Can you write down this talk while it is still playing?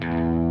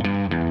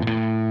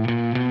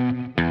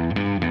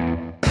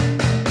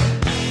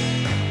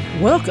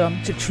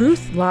Welcome to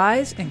Truth,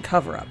 Lies, and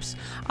Cover-Ups.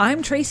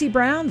 I'm Tracy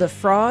Brown, the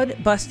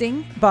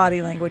fraud-busting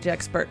body language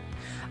expert.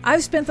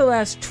 I've spent the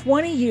last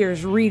 20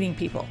 years reading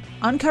people,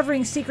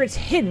 uncovering secrets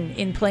hidden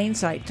in plain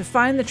sight to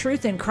find the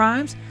truth in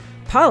crimes,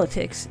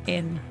 politics,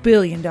 and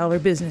billion-dollar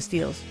business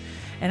deals.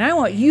 And I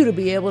want you to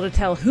be able to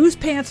tell whose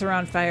pants are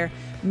on fire,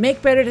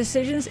 make better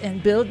decisions,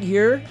 and build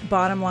your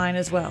bottom line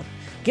as well.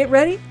 Get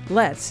ready?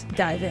 Let's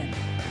dive in.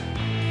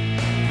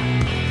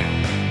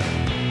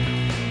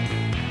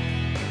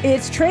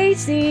 It's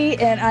Tracy,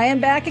 and I am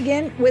back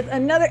again with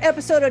another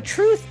episode of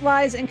Truth,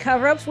 Lies, and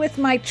Cover-Ups with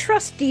my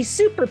trusty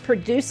super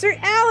producer,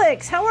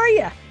 Alex. How are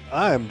you?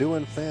 I'm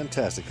doing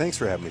fantastic. Thanks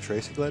for having me,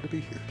 Tracy. Glad to be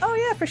here. Oh,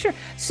 yeah, for sure.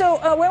 So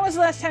when was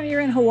the last time you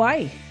were in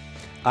Hawaii?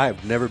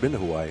 I've never been to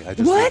Hawaii. I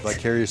just lived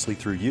vicariously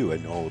through you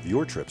and all of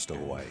your trips to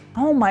Hawaii.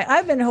 Oh, my.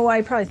 I've been to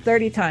Hawaii probably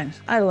 30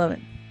 times. I love it.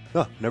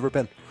 No, never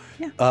been.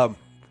 Yeah.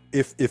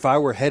 If I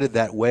were headed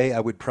that way, I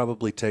would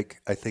probably take,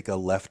 I think, a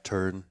left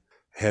turn,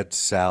 head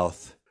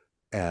south,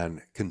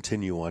 and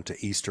continue on to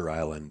Easter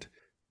Island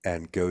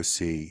and go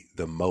see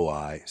the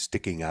moai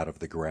sticking out of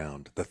the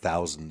ground, the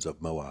thousands of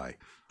moai.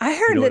 I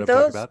heard that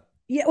those.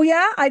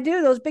 Yeah, I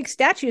do. Those big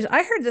statues.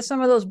 I heard that some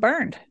of those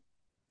burned.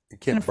 You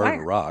can't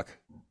burn a rock.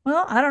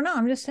 Well, I don't know.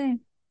 I'm just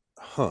saying.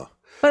 Huh.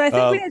 But I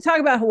think we need to talk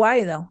about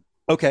Hawaii, though.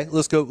 Okay,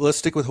 let's go. Let's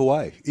stick with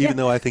Hawaii, even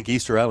though I think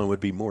Easter Island would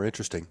be more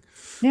interesting.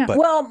 Yeah. But,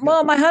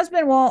 well, my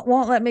husband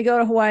won't let me go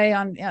to Hawaii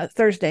on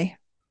Thursday.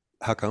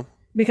 How come?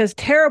 Because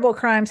terrible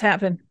crimes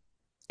happen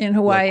in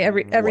Hawaii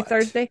every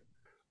Thursday.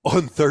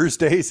 On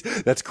Thursdays?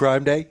 That's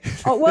crime day?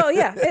 Oh, well,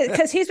 yeah,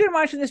 because he's been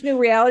watching this new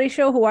reality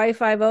show, Hawaii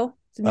Five-0.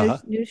 It's a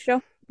news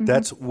show.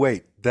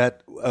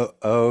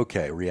 Mm-hmm.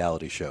 Okay,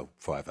 reality show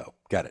 5-0.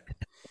 Got it.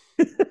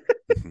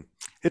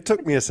 It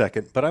took me a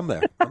second, but I'm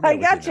there. I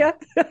gotcha.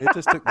 It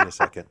just took me a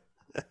second.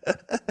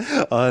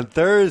 On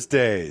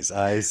Thursdays,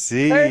 I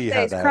see.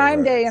 Thursdays,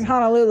 crime day in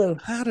Honolulu.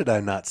 How did I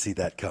not see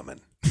that coming?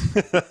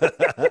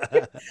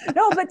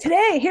 No, but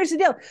today, here's the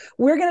deal.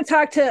 We're going to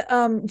talk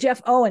to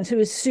Jeff Owens, who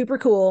is super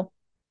cool.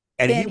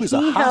 And he was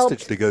a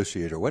hostage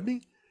negotiator, wasn't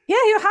he? Yeah,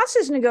 he was a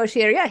hostage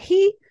negotiator. Yeah,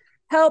 he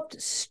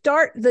helped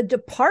start the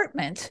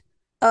department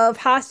of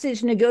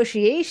hostage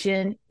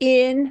negotiation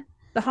in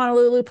the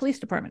Honolulu Police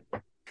Department.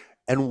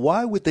 And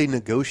why would they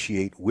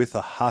negotiate with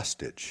a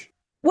hostage?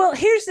 Well,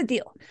 here's the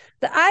deal.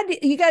 The idea,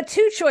 you got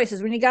two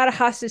choices when you got a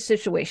hostage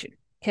situation.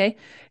 Okay,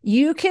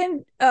 you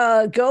can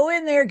go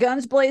in there,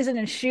 guns blazing,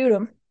 and shoot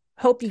them.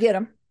 Hope you get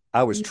them.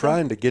 I was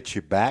trying to get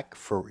you back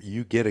for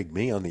you getting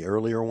me on the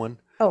earlier one.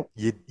 Oh,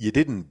 you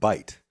didn't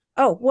bite.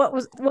 Oh, what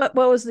was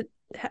the?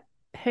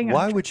 Hang on.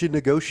 Why would you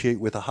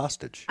negotiate with a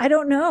hostage? I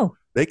don't know.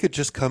 They could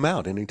just come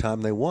out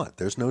anytime they want.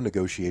 There's no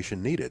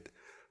negotiation needed.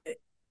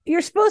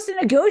 You're supposed to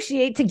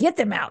negotiate to get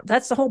them out.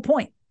 That's the whole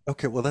point.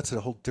 Okay, well, that's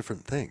a whole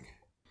different thing.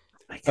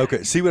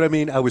 Okay, see what I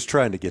mean? I was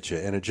trying to get you,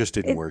 and it just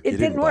didn't work. You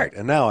didn't bite.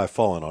 And now I've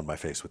fallen on my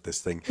face with this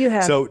thing. You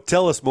have. So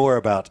tell us more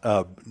about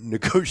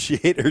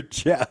Negotiator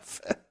Jeff.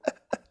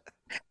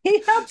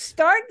 He helped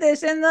start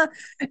this in the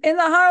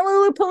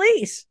Honolulu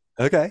police.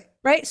 Okay.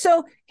 Right?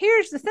 So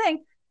here's the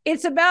thing.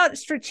 It's about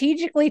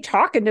strategically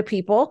talking to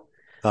people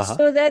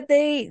so that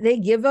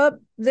they give up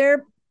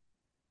their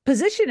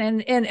position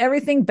and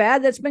everything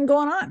bad that's been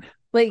going on.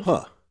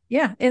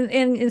 Yeah.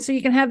 And so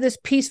you can have this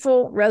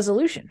peaceful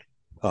resolution.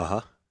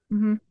 Uh-huh.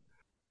 Mm-hmm.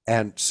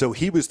 And so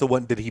he was the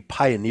one, did he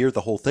pioneer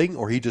the whole thing,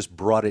 or he just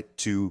brought it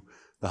to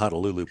the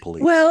Honolulu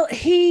police? Well,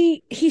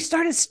 he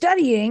started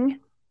studying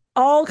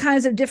all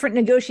kinds of different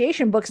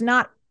negotiation books,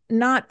 not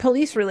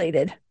police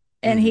related.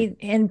 And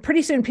and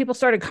pretty soon people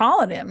started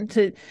calling him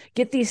to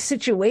get these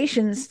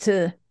situations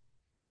to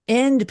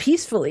end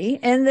peacefully.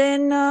 And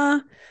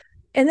then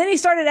he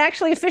started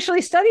actually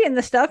officially studying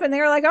the stuff, and they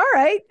were like, all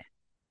right.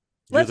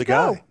 You're the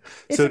guy.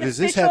 So does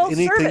this have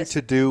anything service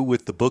to do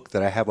with the book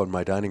that I have on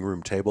my dining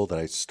room table that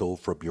I stole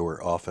from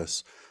your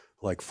office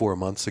like 4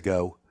 months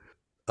ago?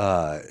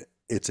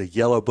 It's a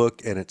yellow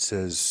book, and it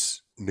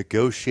says,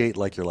 negotiate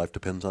like your life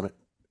depends on it.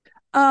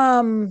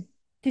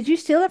 Did you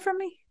steal it from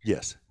me?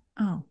 Yes.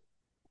 Oh.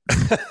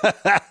 Yeah,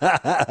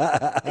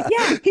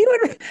 he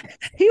would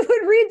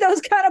read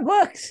those kind of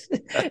books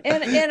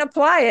and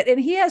apply it, and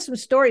he has some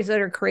stories that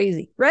are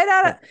crazy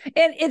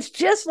and it's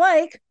just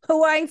like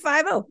Hawaii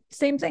 5-0,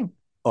 same thing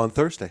on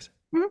Thursdays.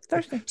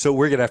 Thursday. So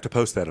we're gonna have to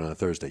post that on a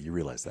Thursday. You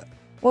realize that?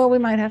 Well, we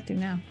might have to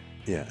now.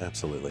 Yeah,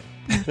 absolutely.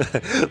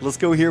 Let's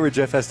go hear what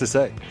Jeff has to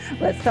say.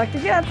 Let's talk to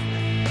Jeff.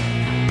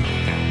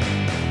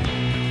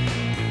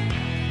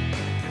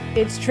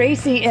 It's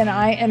Tracy, and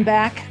I am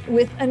back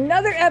with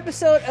another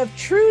episode of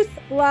Truth,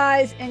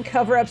 Lies, and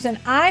Cover-Ups. And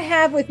I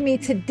have with me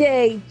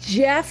today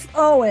Jeff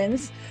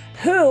Owens,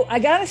 who, I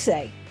gotta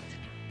say,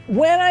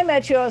 when I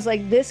met you, I was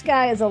like, this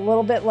guy is a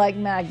little bit like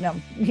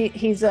Magnum.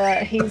 He's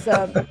a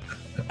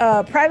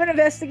private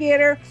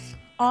investigator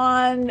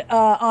on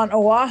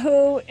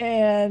Oahu,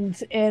 and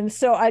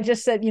so I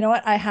just said, you know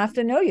what, I have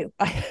to know you.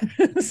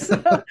 so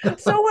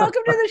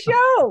welcome to the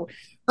show.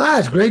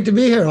 It's great to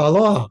be here.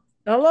 Aloha.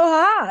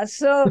 Aloha.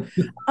 So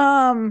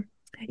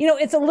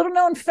It's a little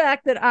known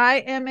fact that I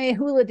am a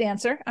hula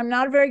dancer. I'm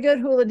not a very good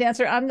hula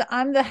dancer.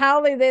 I'm the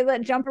Howley they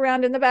let jump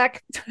around in the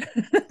back.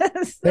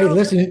 Hey,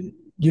 listen,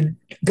 you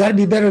got to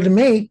be better than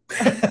me.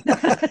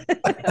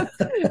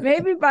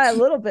 Maybe by a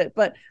little bit,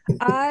 but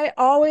I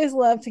always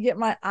love to get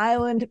my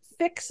island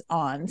fix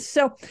on.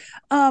 So,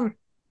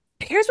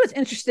 here's what's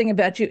interesting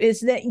about you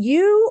is that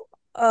you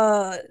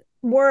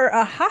were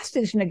a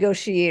hostage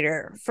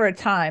negotiator for a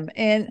time.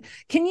 And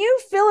can you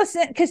fill us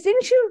in? Because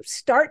didn't you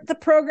start the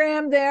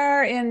program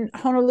there in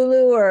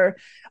Honolulu? Or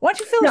why don't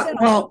you fill us in?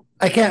 Well,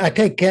 I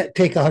take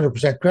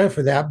 100% credit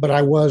for that, but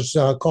I was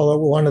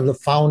called one of the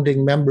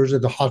founding members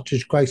of the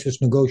Hostage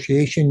Crisis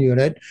Negotiation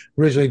Unit,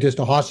 originally just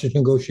a hostage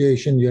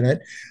negotiation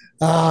unit.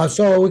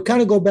 So we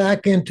kind of go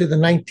back into the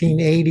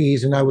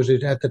 1980s, and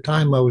at the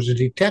time I was a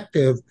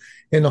detective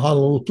in the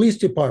Honolulu Police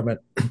Department.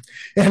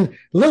 And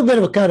a little bit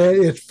of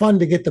it's fun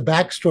to get the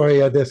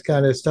backstory of this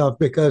kind of stuff,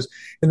 because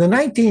in the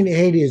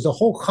 1980s, the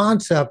whole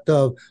concept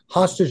of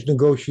hostage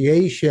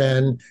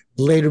negotiation,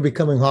 later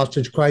becoming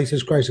hostage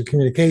crisis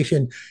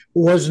communication,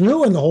 was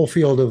new in the whole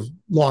field of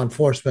law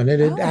enforcement.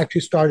 And it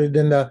actually started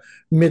in the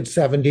mid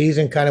 70s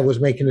and kind of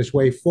was making its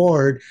way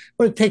forward,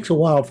 but it takes a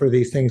while for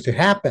these things to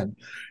happen.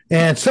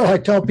 And so I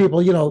tell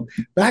people,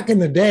 back in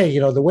the day,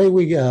 the way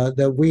we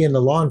in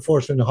the law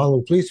enforcement, the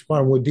Honolulu Police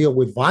Department would deal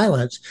with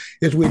violence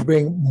is we'd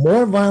bring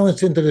more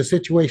violence into the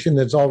situation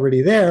that's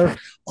already there.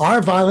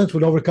 Our violence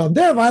would overcome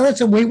their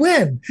violence and we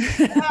win.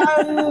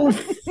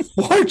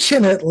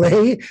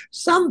 Fortunately,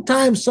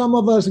 sometimes some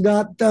of us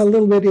got a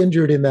little bit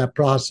injured in that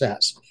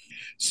process.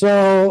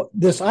 So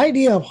this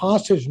idea of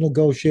hostage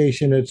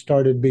negotiation had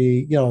started to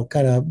be,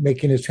 kind of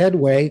making its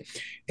headway.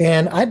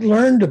 And I'd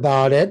learned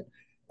about it.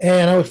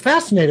 And I was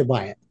fascinated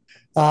by it.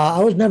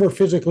 I was never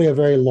physically a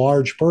very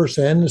large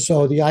person,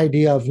 so the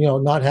idea of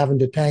not having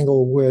to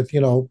tangle with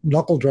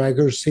knuckle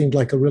draggers seemed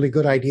like a really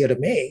good idea to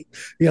me.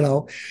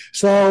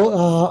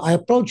 So I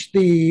approached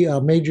the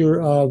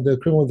major of the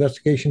Criminal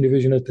Investigation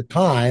Division at the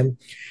time,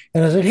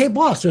 and I said, "Hey,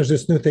 boss, there's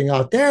this new thing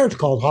out there. It's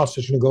called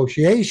hostage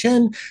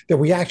negotiation. That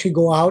we actually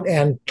go out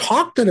and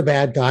talk to the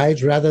bad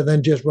guys rather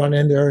than just run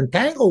in there and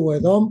tangle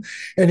with them."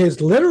 And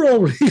his literal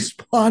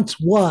response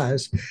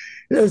was,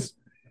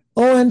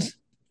 "Owens,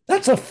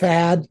 that's a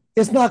fad.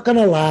 It's not going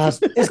to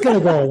last. It's going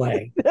to go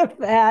away." A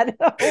fad.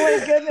 Oh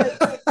my goodness.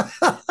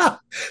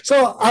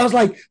 So I was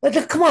like,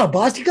 "Come on,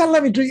 boss. You got to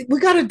let me do it. We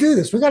got to do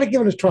this. We got to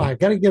give it a try.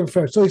 Got to give it a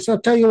try." So he said,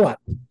 "I'll tell you what.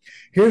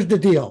 Here's the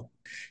deal.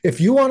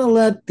 If you want to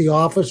let the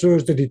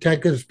officers, the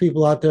detectives,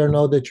 people out there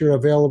know that you're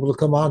available to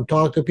come out and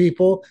talk to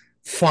people,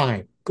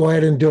 fine. Go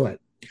ahead and do it.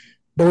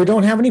 But we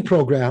don't have any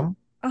program.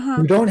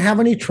 We don't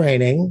have any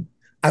training.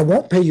 I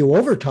won't pay you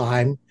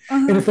overtime.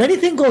 And if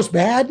anything goes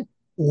bad,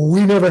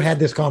 we never had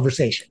this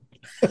conversation."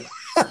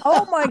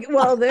 Oh my!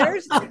 Well, that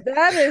is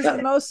the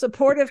most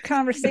supportive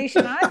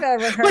conversation I've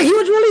ever heard. But he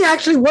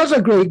was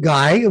a great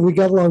guy. We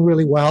got along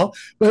really well.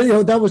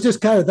 But that was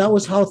that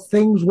was how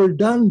things were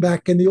done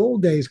back in the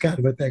old days, kind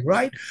of a thing,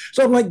 right?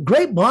 So I'm like,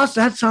 "Great, boss.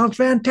 That sounds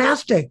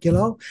fantastic,"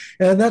 and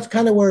that's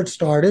kind of where it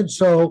started.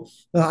 So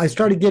I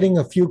started getting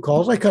a few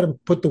calls. I kind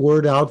of put the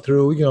word out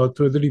through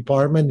the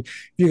department.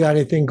 If you got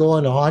anything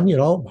going on,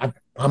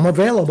 I'm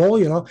available,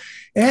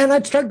 and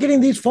I'd start getting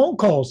these phone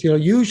calls,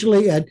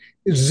 usually at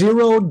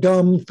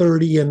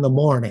 0:30 in the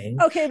morning.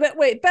 Okay, but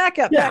wait, back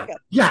up.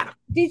 Yeah.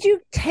 Did you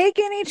take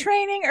any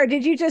training, or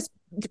did you just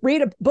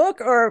read a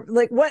book, or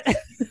like what?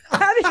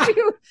 How did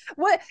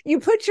you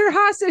put your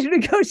hostage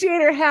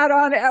negotiator hat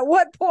on at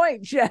what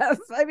point, Jeff?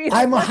 I mean,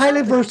 I'm a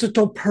highly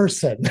versatile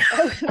person,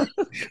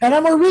 and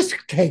I'm a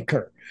risk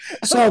taker.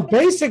 So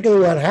basically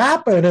what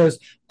happened is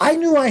I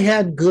knew I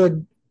had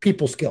good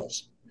people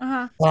skills.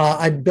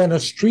 I'd been a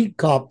street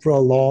cop for a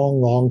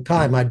long, long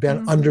time. I'd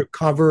been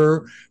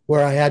undercover,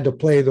 where I had to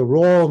play the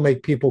role,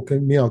 make people,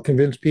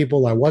 convince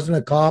people I wasn't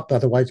a cop,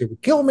 otherwise they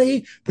would kill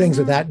me, things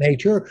of that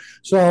nature.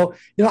 So,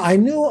 I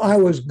knew I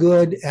was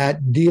good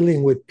at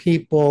dealing with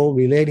people,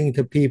 relating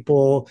to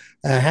people,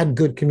 had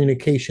good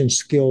communication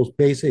skills,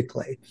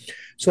 basically.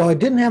 So I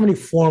didn't have any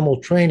formal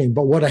training,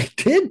 but what I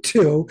did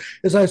do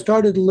is I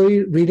started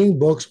reading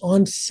books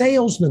on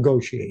sales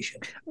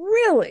negotiation.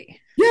 Really?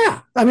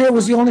 Yeah. I mean, it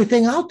was the only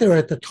thing out there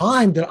at the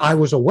time that I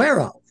was aware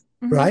of,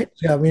 right?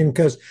 I mean,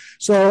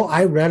 so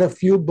I read a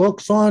few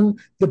books on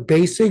the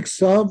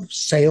basics of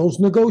sales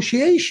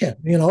negotiation,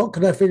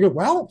 because I figured,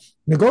 well,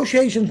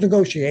 negotiation's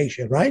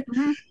negotiation, right?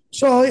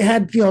 So I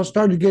had,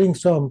 started getting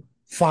some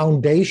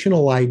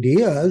foundational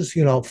ideas,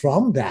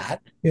 from that,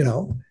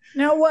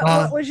 Now,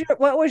 what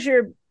was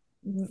your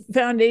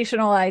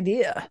foundational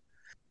idea?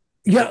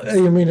 Yeah,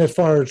 I mean, as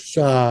far as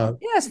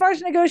as far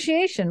as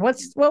negotiation,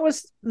 what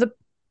was the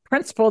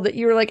principle that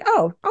you were like,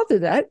 "Oh, I'll do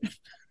that"?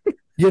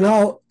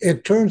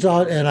 It turns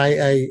out, and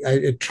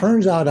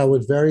I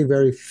was very,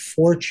 very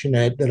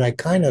fortunate that I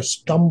kind of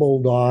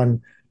stumbled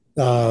on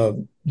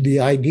the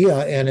idea,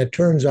 and it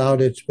turns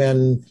out it's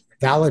been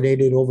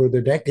validated over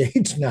the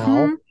decades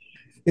now.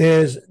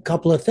 Is a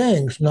couple of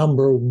things.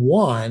 Number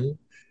one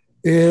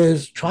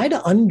is try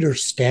to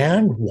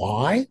understand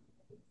why.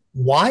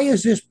 why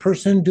is this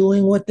person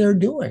doing what they're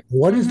doing?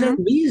 What is their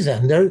Mm-hmm.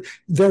 reason?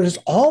 There's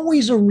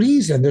always a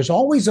reason. There's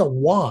always a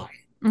why.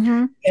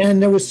 Mm-hmm.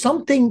 And there was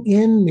something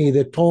in me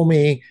that told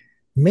me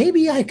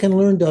maybe I can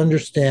learn to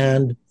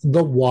understand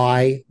the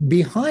why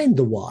behind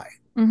the why.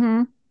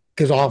 Mm-hmm.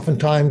 Because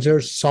oftentimes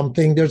there's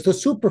the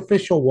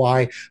superficial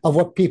why of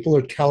what people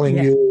are telling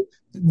Yeah. you,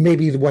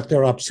 maybe what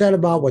they're upset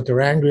about, what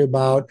they're angry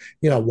about,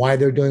 why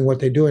they're doing what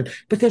they're doing.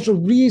 But there's a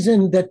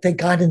reason that they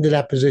got into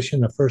that position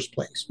in the first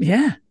place.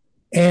 Yeah.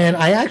 And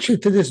I actually,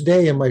 to this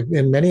day,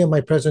 in many of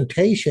my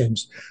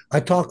presentations,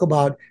 I talk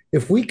about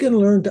if we can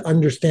learn to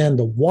understand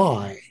the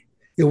why,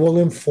 it will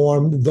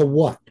inform the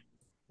what.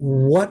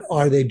 What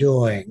are they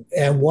doing,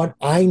 and what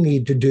I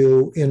need to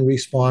do in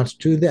response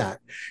to that?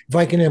 If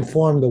I can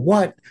inform the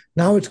what,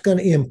 now it's going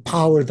to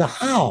empower the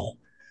how.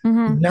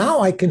 Mm-hmm. Now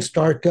I can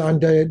start to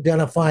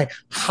identify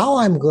how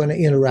I'm going to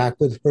interact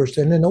with the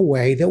person in a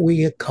way that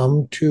we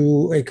come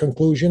to a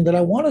conclusion that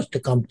I want us to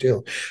come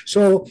to.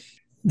 So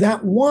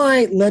that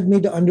why led me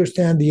to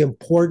understand the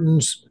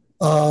importance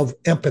of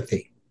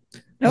empathy,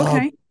 of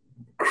Okay.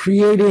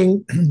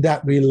 creating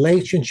that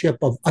relationship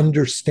of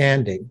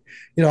understanding.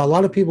 A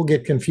lot of people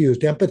get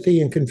confused. Empathy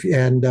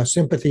and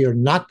sympathy are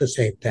not the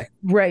same thing.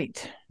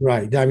 Right.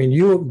 Right. I mean,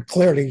 you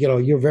clearly,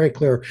 you're very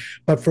clear.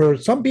 But for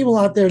some people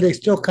out there, they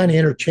still kind of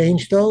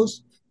interchange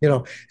those.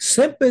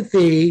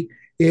 Sympathy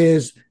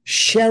is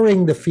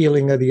sharing the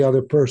feeling of the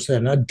other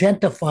person,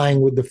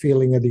 identifying with the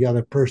feeling of the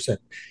other person.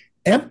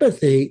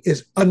 Empathy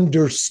is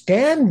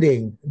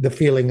understanding the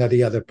feeling of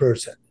the other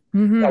person,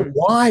 Mm-hmm.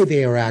 why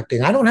they are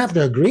acting. I don't have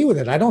to agree with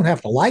it. I don't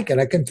have to like it.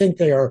 I can think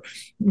they are,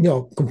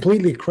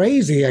 completely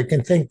crazy. I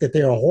can think that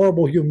they are a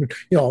horrible human,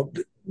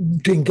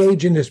 to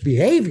engage in this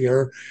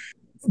behavior,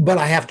 but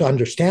I have to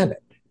understand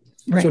it.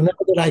 So Right. now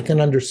that I can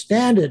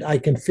understand it, I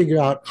can figure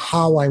out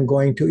how I'm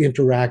going to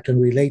interact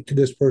and relate to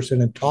this person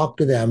and talk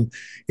to them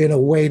in a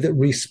way that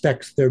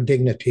respects their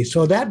dignity.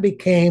 So that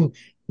became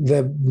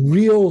the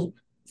real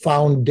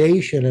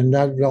foundation, and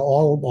that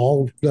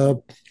all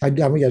the.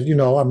 mean, as you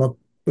know, I'm a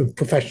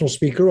professional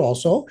speaker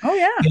also, Oh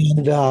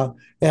yeah.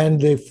 and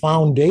the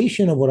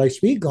foundation of what I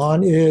speak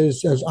on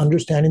is as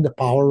understanding the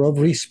power of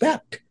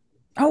respect.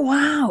 Oh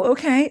wow.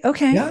 Okay.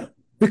 Okay. Yeah.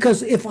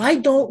 Because if I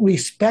don't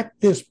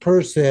respect this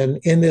person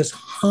in this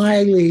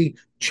highly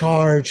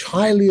charged,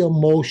 highly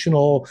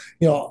emotional,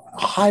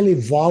 highly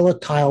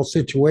volatile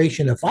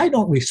situation, if I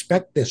don't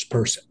respect this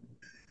person,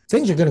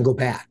 things are going to go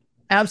bad.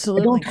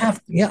 Absolutely.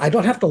 I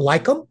don't have to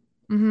like them.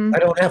 Mm-hmm. I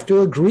don't have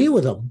to agree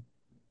with them.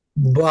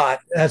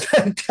 But as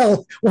I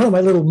tell one of my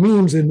little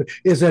memes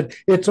is that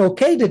it's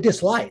okay to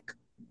dislike.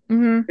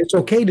 Mm-hmm. It's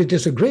okay to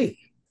disagree,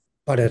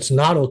 but it's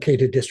not okay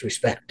to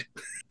disrespect.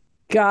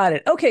 Got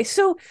it. Okay.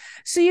 So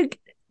you.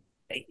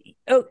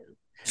 Oh,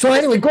 So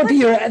anyway, going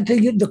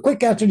the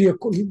quick answer to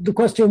the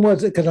question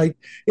was is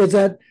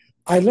that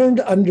I learned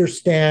to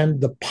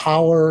understand the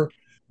power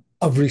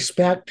of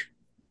respect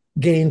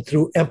gained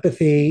through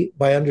empathy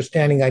by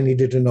understanding I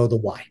needed to know the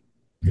why.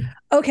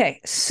 okay.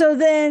 So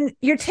then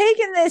you're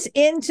taking this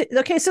into.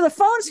 Okay. So the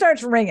phone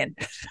starts ringing,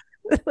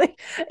 and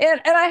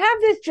I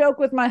have this joke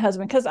with my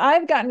husband because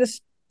I've gotten to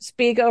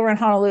speak over in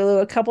Honolulu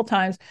a couple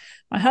times.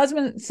 My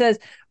husband says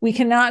we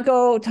cannot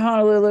go to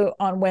Honolulu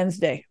on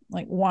Wednesday.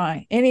 Like,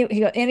 why?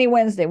 Any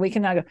Wednesday we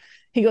cannot go.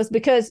 He goes,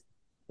 because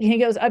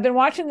I've been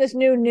watching this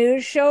new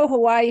news show,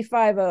 Hawaii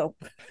 5-0.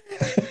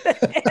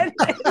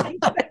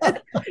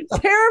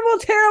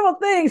 Terrible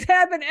things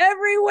happen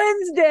every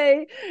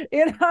Wednesday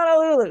in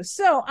Honolulu.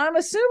 So I'm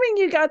assuming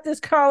you got this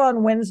call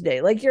on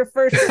Wednesday, like your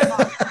first call.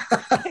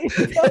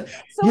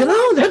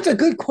 That's a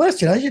good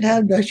question.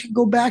 I should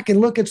go back and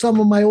look at some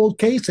of my old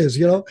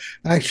cases.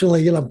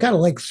 Actually, I'm kind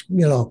of like,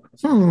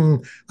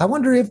 I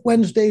wonder if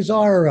Wednesdays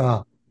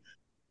are.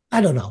 I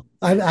don't know.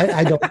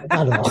 I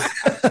don't know.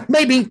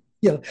 Maybe.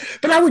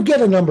 But I would get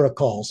a number of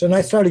calls, and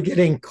I started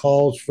getting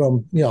calls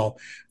from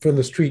from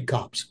the street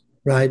cops,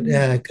 right?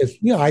 Because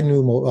I knew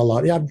a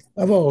lot. Yeah,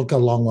 I've always got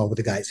along well with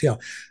the guys.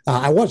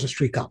 I was a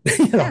street cop.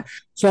 Yeah.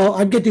 So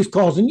I'd get these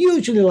calls, and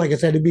usually, like I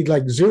said, it'd be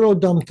like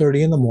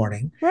 0:30 in the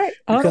morning, right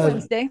on a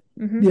Wednesday.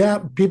 Mm-hmm. Yeah,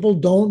 people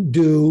don't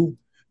do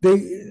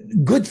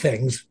good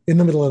things in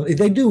the middle of.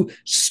 They do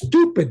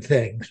stupid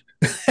things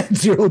at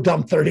 0:30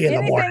 in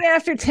the morning. Anything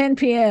after 10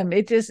 p.m.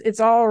 It's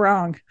all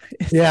wrong.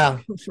 Yeah.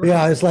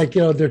 It's like,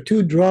 they're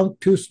too drunk,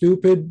 too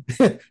stupid,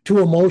 too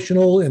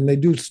emotional, and they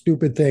do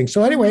stupid things.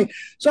 So anyway,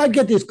 so I'd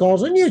get these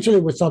calls, and usually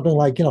it was something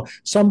like,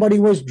 somebody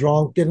was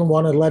drunk, didn't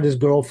want to let his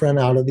girlfriend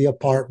out of the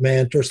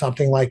apartment or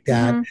something like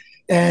that. Mm-hmm.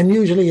 And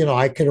usually,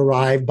 I could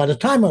arrive. By the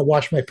time I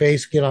wash my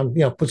face, get on,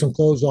 put some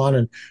clothes on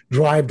and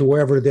drive to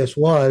wherever this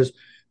was,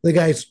 the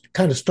guy's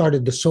kind of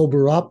started to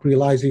sober up,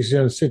 realize he's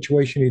in a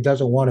situation he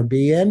doesn't want to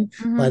be in.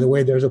 Mm-hmm. By the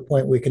way, there's a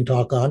point we can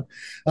talk on.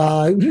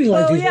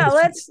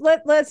 Let's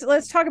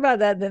talk about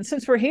that then,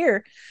 since we're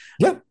here.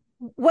 Yep.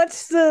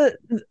 What's the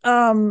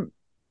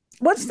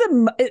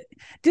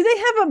do they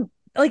have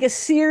a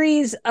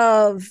series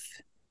of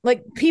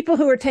like people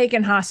who are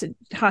taken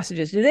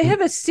hostages? Do they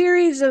have a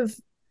series of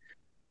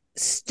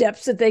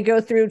steps that they go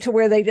through to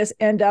where they just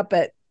end up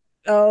at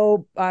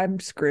oh, I'm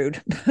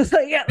screwed.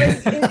 Like, yeah,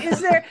 like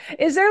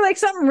is there like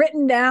something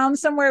written down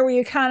somewhere where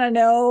you kind of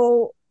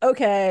know,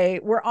 okay,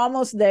 we're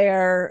almost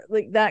there,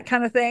 like that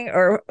kind of thing?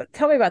 Or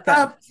tell me about that.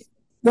 Uh,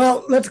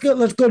 well, let's go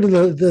to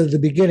the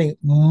beginning.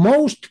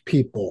 Most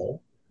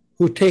people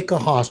who take a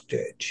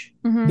hostage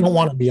Mm-hmm. don't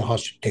want to be a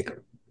hostage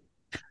taker.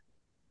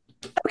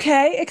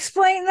 Okay,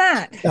 explain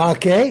that.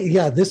 Okay,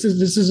 yeah, this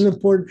is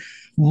important.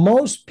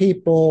 Most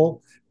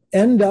people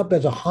end up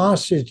as a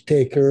hostage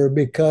taker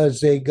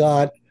because they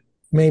got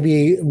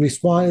maybe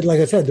responded, like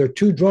I said, they're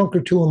too drunk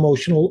or too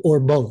emotional or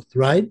both,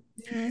 right?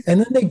 Mhm. And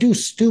then they do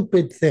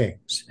stupid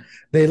things.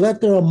 They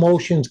let their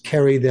emotions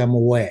carry them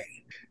away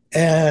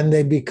and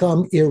they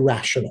become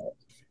irrational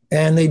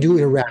and they do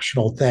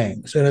irrational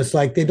things. And it's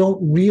like they don't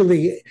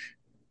really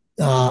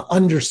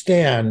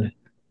understand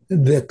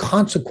the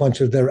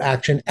consequences of their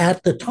action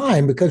at the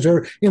time because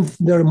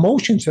their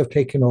emotions have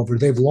taken over.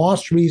 They've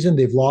lost reason.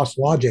 They've lost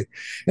logic.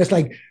 It's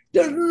like,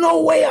 there's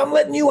no way I'm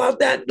letting you out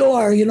that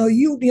door.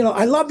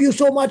 I love you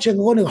so much. I'm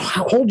going to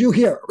hold you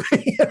here.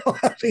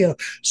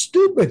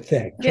 Stupid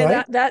things,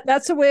 Yeah, right?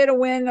 that's a way to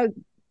win a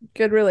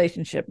good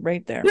relationship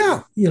right there.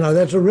 Yeah,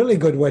 that's a really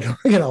good way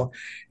to,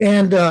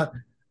 and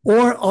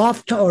or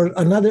off to or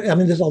another. I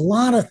mean, there's a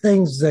lot of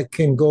things that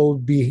can go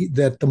be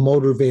that the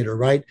motivator,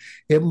 right?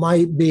 It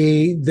might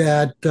be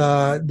that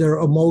their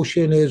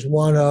emotion is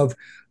one of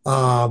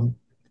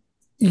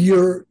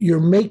you're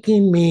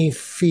making me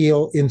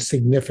feel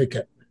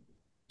insignificant,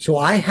 so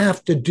I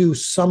have to do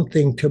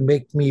something to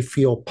make me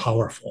feel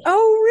powerful.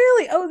 Oh,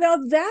 really? Oh, now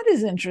that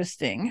is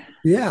interesting.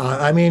 Yeah,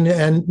 I mean,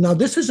 and now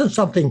this isn't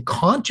something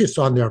conscious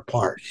on their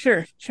part.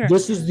 Sure, sure.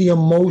 This is the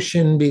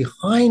emotion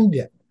behind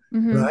it,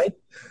 Mm-hmm. right?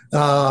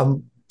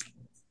 Um,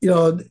 you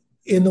know,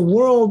 in the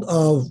world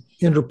of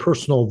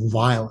interpersonal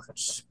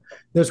violence,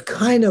 there's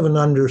kind of an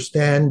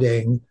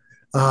understanding.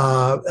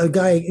 A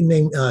guy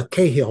named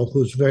Cahill,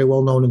 who's very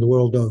well known in the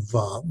world of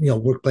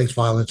workplace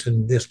violence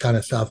and this kind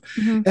of stuff,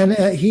 Mm-hmm.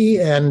 and he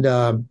and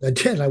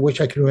again, I wish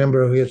I could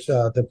remember his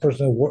the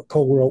person who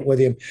co-wrote with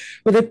him,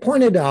 but they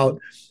pointed out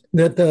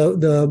that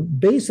the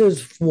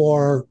basis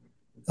for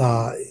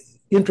uh,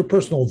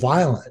 interpersonal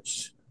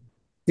violence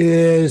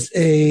is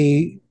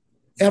a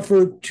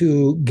effort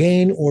to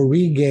gain or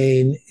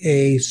regain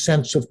a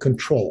sense of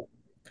control.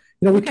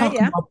 We Okay, talk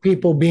yeah. about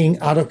people being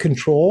out of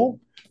control.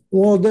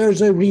 Well,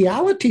 there's a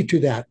reality to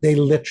that. They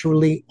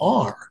literally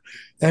are.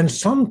 And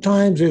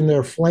sometimes in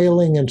their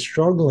flailing and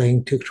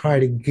struggling to try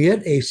to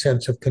get a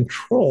sense of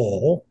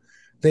control,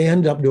 they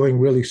end up doing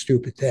really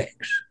stupid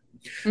things.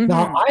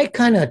 Now,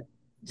 Mm-hmm.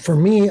 for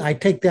me, I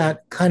take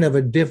that kind of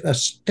a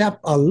step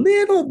a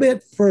little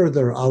bit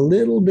further, a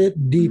little bit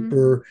Mm-hmm.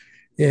 deeper,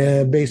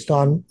 based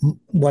on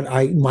what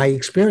my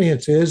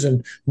experience is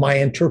and my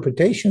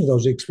interpretation of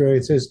those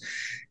experiences.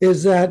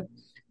 Is that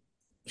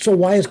so?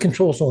 Why is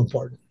control so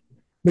important?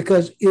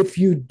 Because if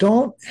you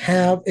don't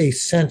have a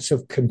sense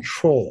of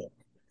control,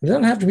 it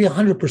doesn't have to be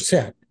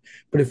 100%,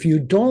 but if you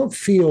don't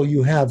feel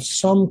you have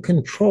some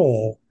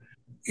control,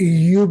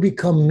 you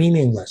become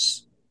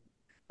meaningless.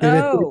 It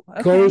Oh,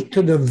 goes okay.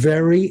 to the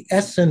very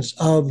essence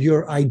of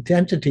your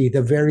identity,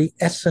 the very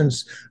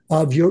essence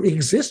of your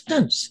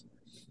existence.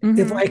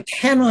 If Mm-hmm. I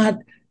cannot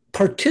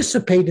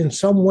participate in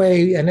some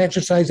way and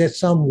exercise at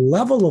some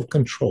level of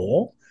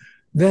control,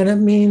 then it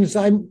means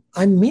I'm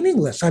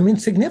meaningless. I'm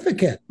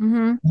insignificant.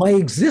 Mm-hmm. My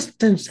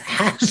existence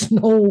has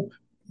no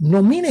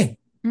meaning.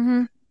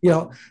 Mm-hmm. you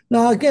know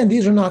Now again,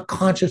 these are not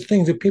conscious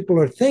things that people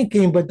are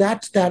thinking, but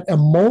that's that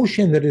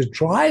emotion that is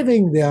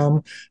driving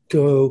them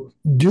to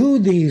do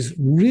these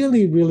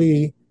really,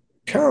 really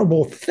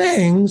terrible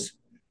things,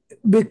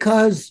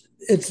 because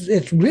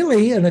it's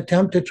really an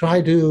attempt to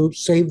try to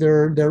save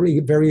their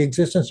very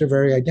existence, their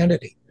very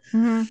identity.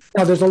 Mm-hmm.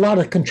 Now, there's a lot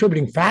of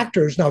contributing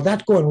factors. Now,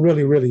 that's going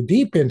really, really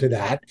deep into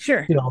that,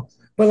 Sure. you know.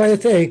 But like I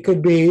say, it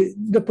could be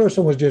the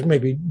person was just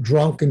maybe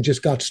drunk and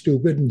just got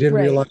stupid and didn't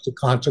Right. realize the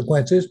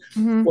consequences,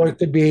 Mm-hmm. or it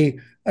could be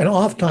an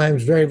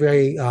oftentimes very,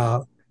 very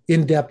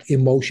in-depth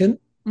emotion,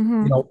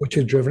 Mm-hmm. which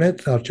has driven it,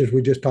 such as we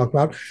just talked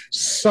about.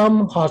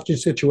 Some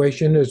hostage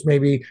situation is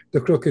maybe the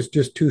crook is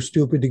just too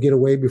stupid to get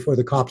away before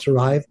the cops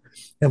arrive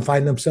and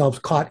find themselves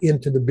caught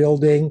into the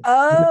building with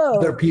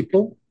other Oh.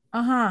 people.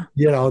 Uh-huh.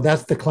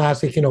 That's the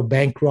classic,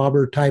 bank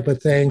robber type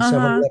of thing, 7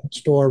 Uh-huh. Eleven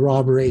store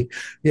robbery,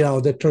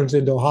 that turns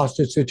into a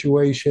hostage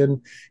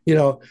situation.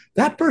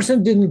 That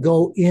person didn't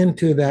go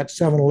into that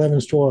 7-Eleven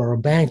store or a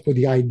bank with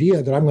the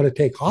idea that I'm going to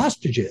take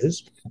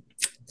hostages.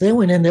 They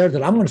went in there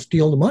that I'm going to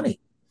steal the money.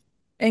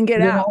 And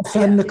get And then out. all of a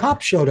sudden Yeah. the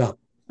cops showed up.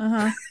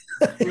 Uh-huh.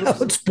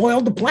 It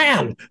spoiled the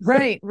plan.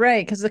 Right,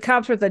 right. Because the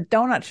cops were at the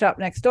donut shop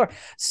next door.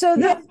 So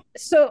Yeah. then,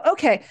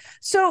 okay.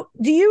 So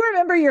do you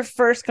remember your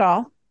first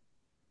call?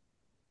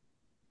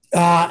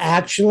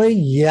 Actually,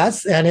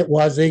 yes, and it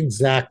was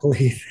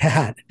exactly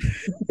that.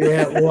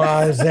 It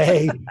was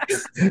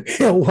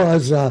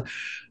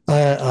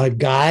a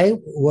guy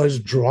was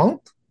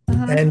drunk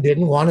Uh-huh. and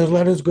didn't want to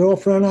let his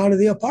girlfriend out of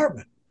the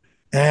apartment,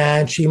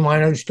 and she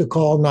managed to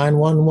call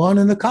 911,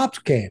 and the cops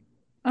came,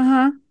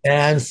 Uh-huh.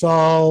 and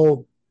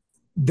so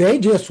they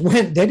just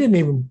went. They didn't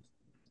even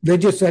They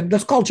just said,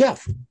 let's call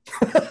Jeff.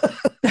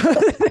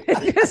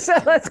 Just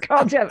said, let's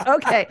call Jeff.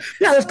 Okay.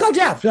 Yeah, let's call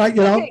Jeff.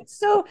 Okay.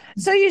 So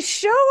you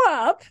show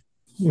up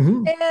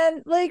Mhm.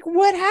 and like,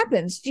 what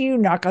happens? Do you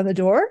knock on the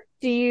door?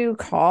 Do you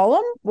call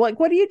them? Like,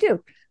 what do you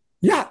do?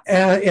 Yeah,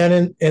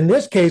 and in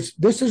this case,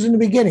 this is in the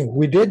beginning.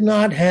 We did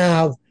not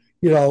have,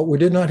 we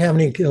did not have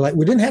any, like,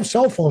 we didn't have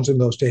cell phones in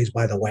those days,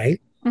 by the way.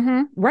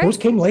 Right. Those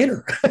came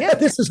later. Yeah.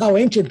 This is how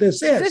ancient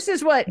this is. This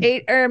is what,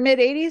 mid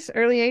 80s,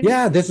 early 80s?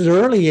 Yeah, this is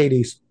early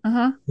 80s.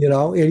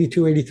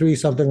 82, 83,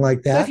 something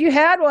like So that. if you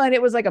had one,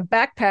 it was like a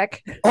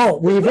backpack. Oh,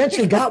 we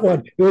eventually got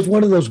one. It was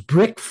one of those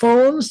brick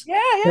phones. Yeah,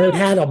 And it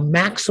had a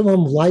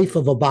maximum life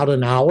of about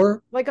an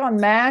hour. Like on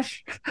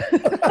MASH.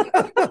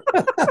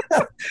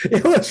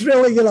 It was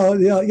really,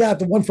 yeah,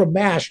 the one from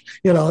MASH,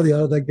 the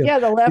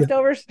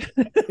leftovers.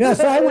 Yeah,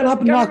 so I went up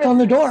and knocked on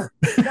the door.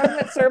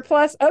 Government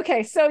surplus.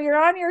 Okay, so you're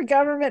on your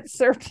government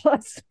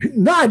surplus.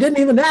 No, I didn't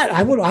even that.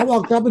 I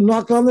walked up and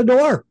knocked on the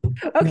door.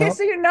 Okay,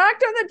 so you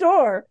knocked on the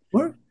door.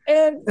 What?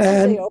 And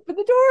they open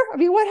the door? I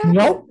mean, what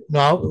happened?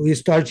 No. He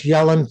starts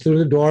yelling through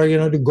the door,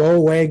 to go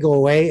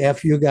away,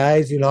 F you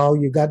guys,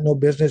 you got no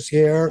business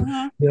here.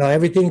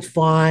 Everything's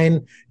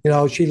fine.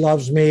 She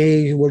loves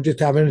me. We're just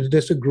having a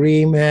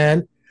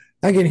disagreement.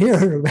 I can hear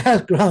her in the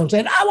background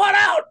saying, I want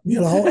out,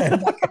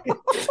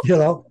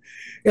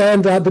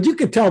 but you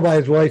could tell by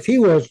his voice, he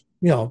was,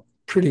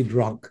 pretty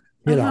drunk,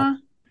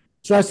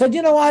 So I said,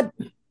 you know what?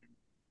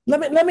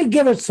 Let me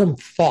give it some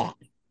thought.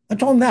 I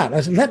told him that.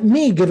 I said, let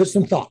me give it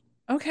some thought.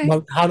 Okay.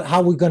 About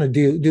how we're going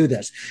to do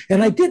this.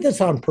 And I did this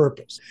on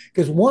purpose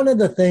because one of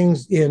the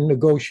things in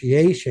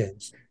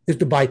negotiations is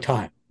to buy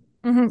time.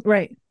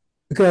 Right.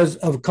 Because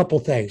of a couple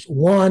things.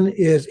 One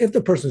is if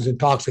the person's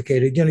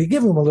intoxicated, you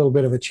give them a little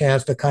bit of a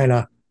chance to kind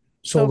of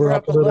sober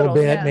up a little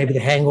bit. Yeah. Maybe the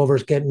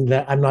hangover's getting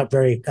that I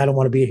don't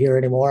want to be here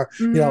anymore.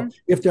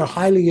 If they're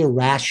highly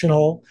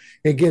irrational,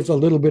 it gives a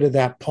little bit of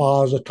that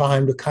pause, a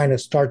time to kind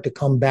of start to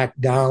come back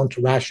down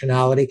to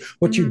rationality.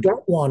 What you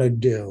don't want to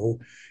do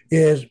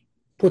is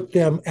put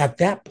them at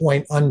that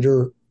point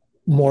under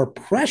more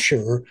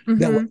pressure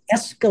that will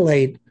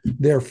escalate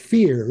their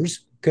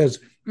fears. Because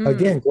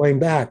again, going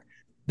back,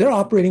 they're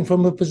operating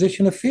from a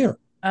position of fear.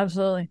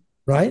 Absolutely.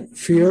 Right?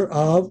 Fear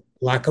of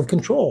lack of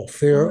control,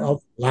 fear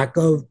of lack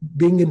of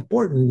being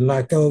important,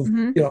 lack of,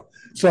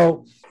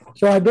 So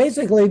I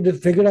basically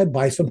figured I'd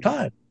buy some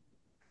time.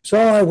 So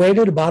I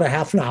waited about a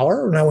half an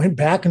hour and I went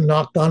back and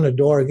knocked on the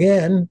door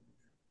again.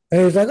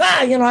 And he's like,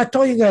 I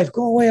told you guys,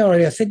 go away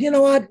already. I said, you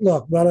know what?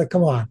 Look, brother,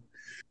 come on.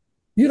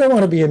 You don't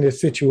want to be in this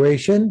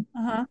situation.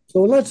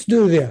 So let's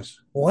do this.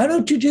 Why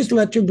don't you just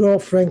let your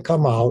girlfriend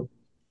come out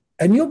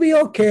and you'll be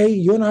okay.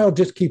 You and I will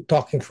just keep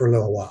talking for a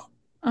little while.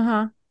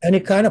 And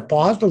he kind of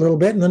paused a little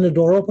bit and then the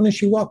door opened and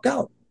she walked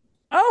out.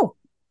 Oh.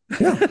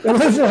 Yeah. It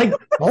was like,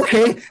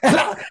 okay.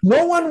 And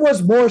no one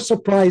was more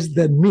surprised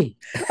than me.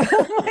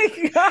 Oh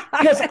my God.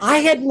 Because I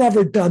had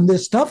never done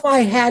this stuff. I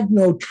had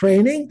no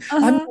training.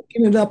 I'm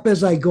looking it up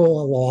as I go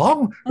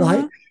along.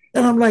 Right.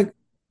 And I'm like,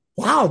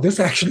 wow, this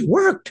actually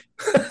worked.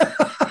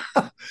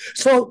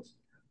 So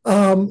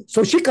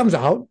she comes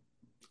out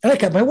and I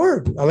kept my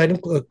word. I let him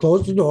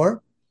close the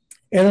door.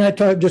 And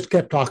then I just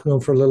kept talking to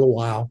him for a little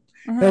while.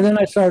 And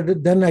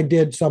then I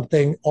did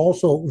something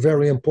also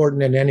very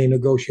important in any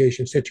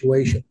negotiation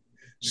situation.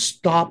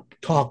 Stop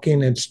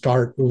talking and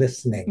start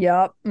listening.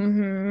 Yep.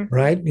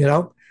 Right?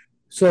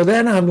 So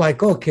then I'm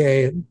like,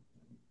 okay,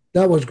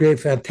 that was great.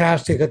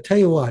 Fantastic. I tell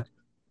you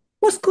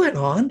what's going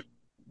on?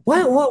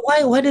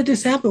 Why did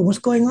this happen? What's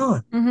going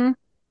on?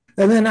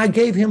 And then I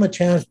gave him a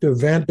chance to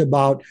vent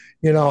about,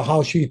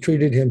 how she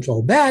treated him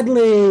so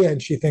badly,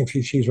 and she thinks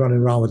she's running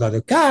around with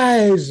other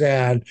guys,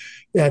 and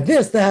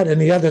this, that, and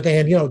the other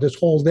thing, and this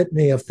whole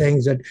litany of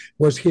things that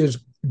was his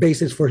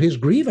basis for his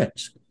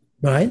grievance,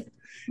 right?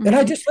 And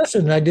I just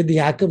listened. I did the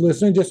active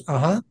listening, just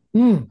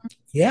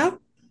yeah,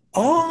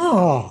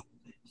 oh,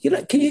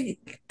 can you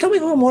tell me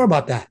a little more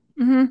about that?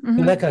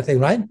 And that kind of thing,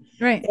 right?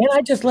 Right. And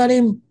I just let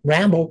him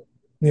ramble,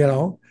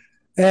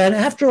 And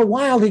after a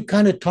while, he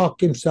kind of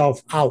talked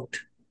himself out.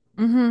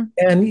 And,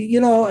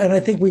 and I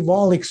think we've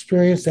all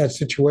experienced that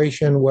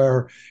situation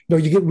where,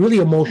 you get really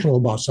emotional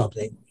about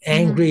something,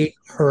 angry,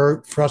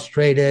 hurt,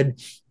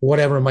 frustrated,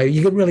 whatever it might be.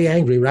 You get really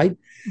angry, right?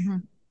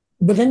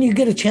 But then you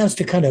get a chance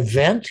to kind of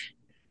vent.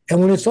 And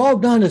when it's all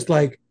done, it's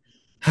like,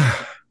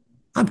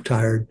 I'm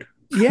tired.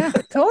 Yeah,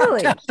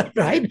 totally.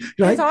 Right?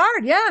 It's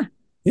hard. Yeah.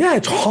 Yeah,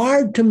 it's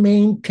hard to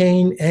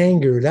maintain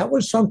anger. That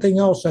was something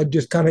else I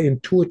just kind of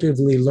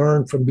intuitively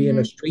learned from being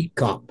a street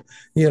cop.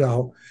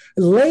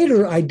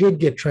 Later, I did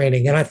get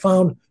training, and I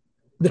found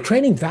the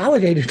training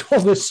validated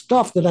all this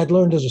stuff that I'd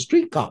learned as a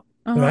street cop,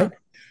 right?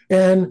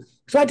 And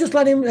so I just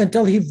let him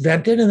until he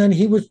vented, and then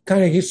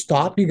he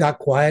stopped, he got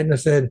quiet, and I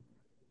said,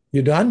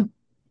 you done?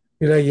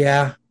 He's like,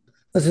 yeah.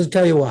 I said,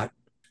 tell you what,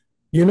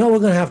 we're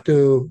going to have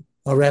to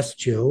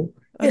arrest you.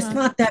 It's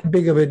not that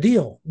big of a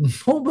deal.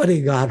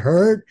 Nobody got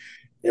hurt.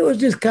 It was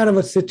just kind of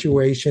a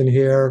situation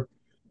here.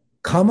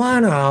 Come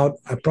on out.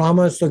 I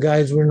promise the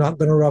guys we're not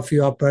going to rough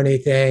you up or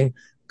anything.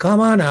 Come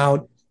on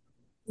out.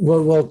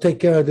 we'll take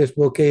care of this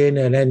booking,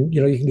 and then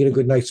you can get a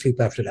good night's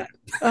sleep after that.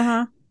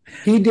 Uh-huh.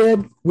 He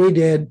did, we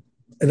did,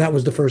 and that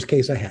was the first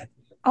case I had.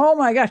 Oh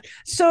my gosh.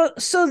 So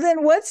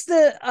then what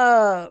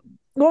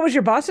was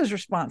your boss's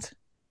response?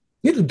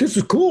 This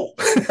is cool.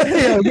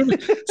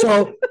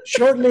 So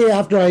shortly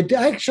after, I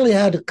actually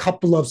had a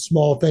couple of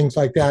small things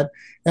like that,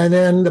 and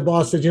then the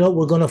boss said,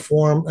 we're going to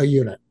form a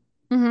unit.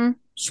 Mm-hmm.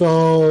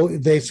 So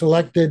they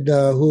selected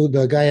who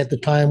the guy at the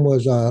time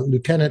was,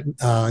 Lieutenant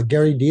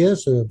Gary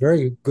Diaz, a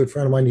very good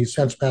friend of mine. He's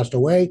since passed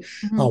away.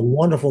 Mm-hmm. A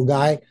wonderful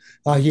guy.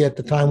 He at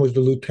the time was the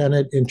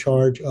lieutenant in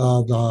charge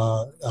of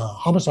the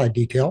homicide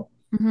detail.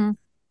 Mm-hmm.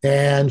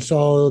 And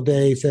so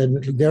they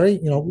said, Gary,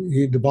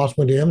 the boss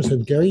went to him and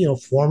said, Gary,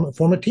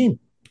 form a team.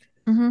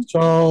 Mm-hmm.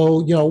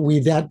 So, we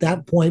at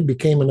that point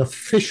became an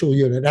official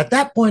unit. At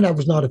that point, I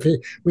was not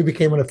we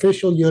became an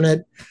official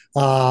unit.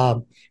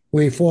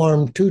 We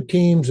formed 2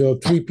 teams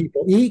of 3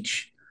 people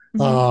each.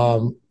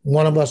 Mm-hmm.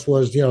 One of us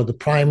was, the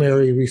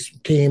primary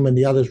team, and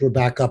the others were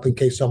backup in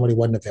case somebody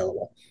wasn't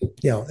available.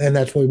 And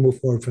that's where we moved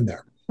forward from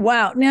there.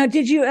 Wow. Now,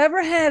 did you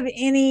ever have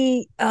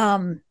any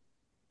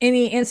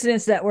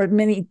incidents that were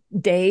many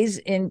days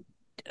in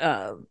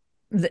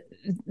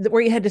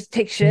where you had to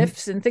take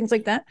shifts and things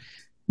like that?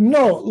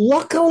 No,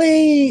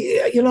 luckily,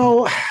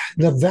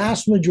 the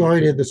vast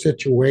majority of the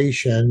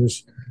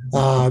situations,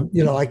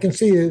 I can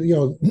see,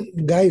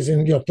 guys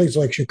in, places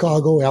like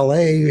Chicago,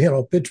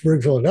 LA,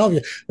 Pittsburgh,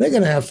 Philadelphia, they're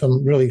going to have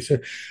some really,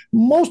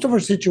 most of our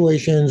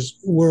situations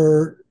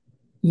were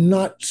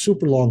not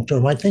super long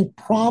term. I think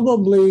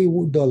probably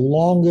the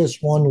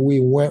longest one we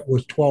went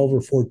was 12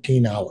 or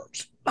 14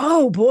 hours.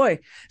 Oh boy.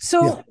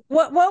 So Yeah.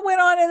 what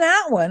went on in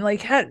that one?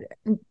 Like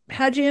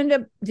how'd you end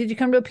up, did you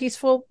come to a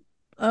peaceful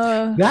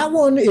That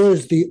one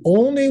is the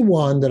only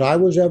one that I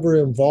was ever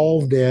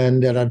involved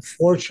in that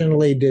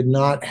unfortunately did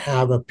not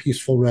have a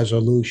peaceful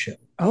resolution.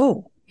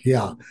 Oh.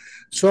 Yeah.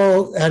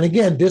 So, and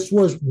again, this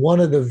was one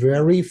of the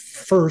very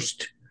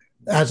first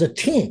as a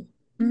team.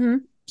 Mm-hmm.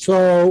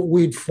 So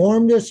we'd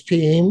formed this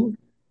team.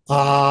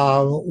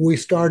 We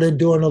started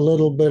doing a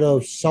little bit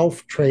of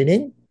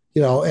self-training,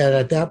 and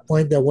at that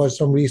point there was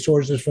some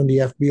resources from the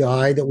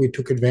FBI that we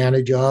took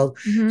advantage of.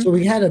 Mm-hmm. So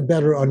we had a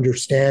better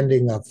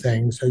understanding of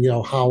things,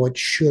 how it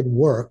should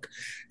work.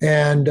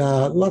 And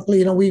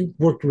luckily, we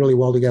worked really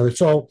well together.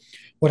 So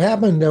what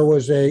happened, there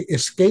was a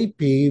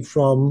escapee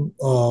from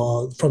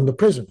the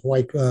prison,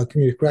 Hawaii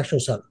Community Correctional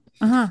Center.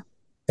 Uh-huh.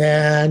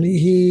 And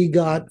he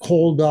got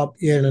holed up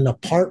in an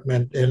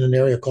apartment in an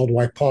area called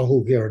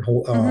Waipahu here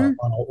on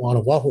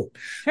Oahu.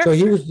 Sure. So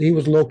he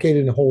was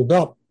located and holed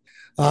up.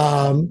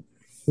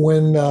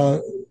 When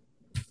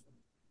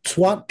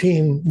SWAT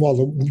team,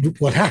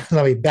 what happened?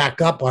 Let me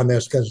back up on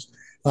this because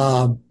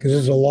this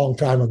is a long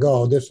time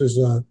ago. This is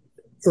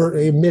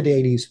mid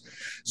 '80s.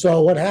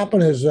 So what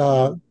happened is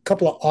a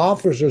couple of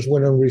officers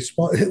went and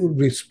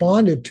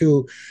responded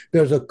to.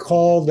 There's a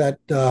call that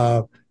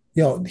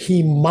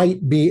he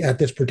might be at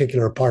this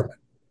particular apartment.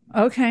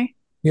 Okay.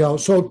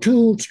 So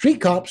 2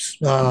 street cops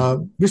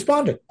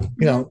responded.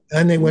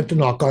 And they went to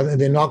knock on, and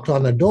they knocked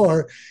on the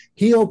door.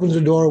 He opens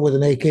the door with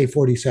an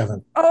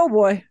AK-47. Oh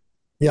boy.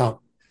 Yeah,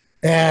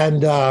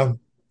 and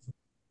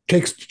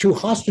takes 2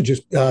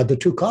 hostages. The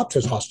 2 cops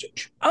as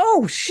hostage.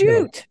 Oh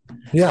shoot.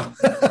 Yeah.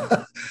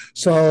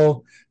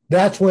 So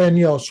that's when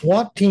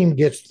SWAT team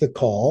gets the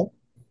call,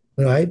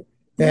 right?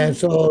 Mm-hmm. And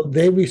so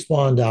they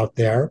respond out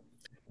there,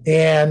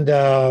 and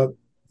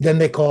then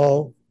they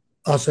call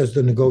us as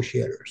the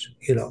negotiators.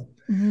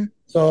 Mm-hmm.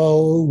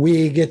 So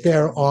we get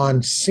there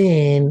on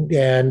scene,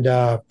 and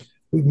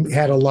we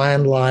had a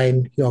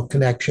landline,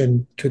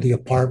 connection to the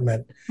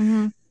apartment.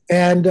 Mm-hmm.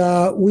 And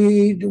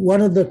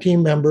one of the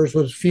team members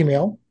was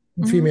female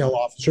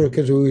officer,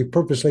 because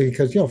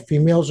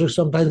females are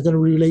sometimes going to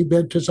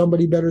relate to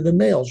somebody better than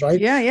males, right?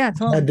 Yeah,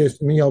 totally. Had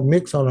this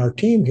mix on our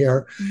team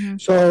here. Mm-hmm.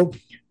 So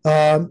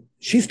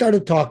she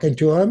started talking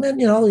to him, and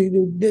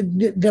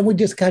then we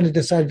just kind of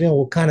decided,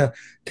 we'll kind of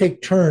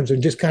take turns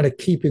and just kind of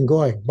keep it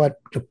going. But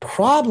the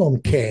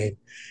problem came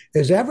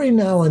is every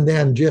now and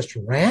then, just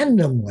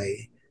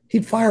randomly,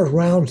 he'd fire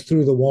rounds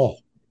through the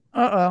wall.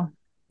 Uh-oh.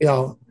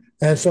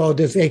 And so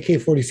this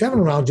AK-47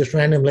 round just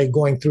randomly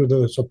going through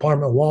this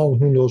apartment wall,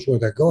 who knows where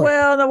they're going.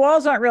 Well, the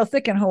walls aren't real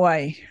thick in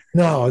Hawaii.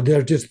 No,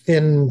 they're just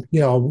thin,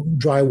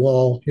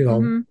 drywall,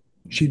 Mm-hmm.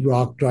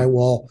 sheetrock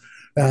drywall,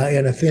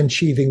 and a thin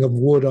sheathing of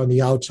wood on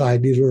the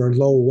outside. These were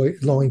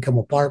low income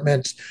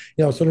apartments,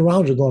 so the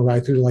rounds are going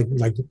right through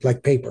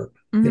like paper,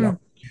 Mm-hmm.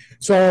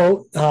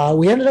 So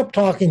we ended up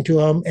talking to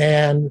him,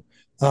 and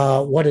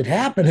what had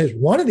happened is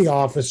one of the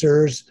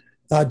officers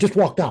just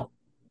walked out.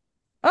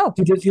 Oh,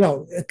 he just,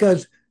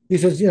 because he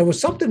says, there was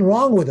something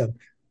wrong with him.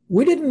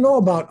 We didn't know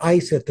about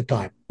ice at the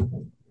time.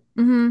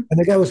 mm-hmm. And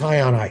the guy was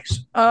high on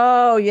ice.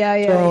 Oh,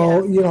 yeah.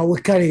 So,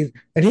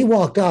 and he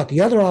walked out.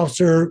 The other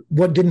officer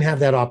didn't have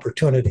that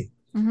opportunity.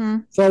 Mm-hmm.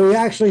 So we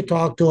actually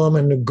talked to him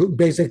and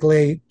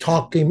basically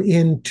talked him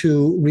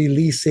into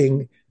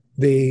releasing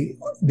the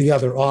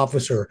other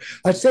officer.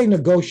 I'd say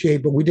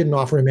negotiate, but we didn't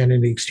offer him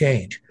any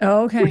exchange.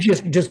 Oh, okay. We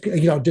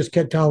just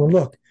kept telling him,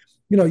 look,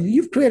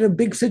 you've created a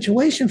big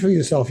situation for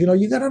yourself.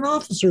 You got an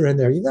officer in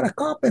there, you got a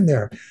cop in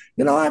there.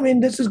 I mean,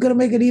 this is going to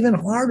make it even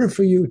harder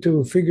for you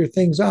to figure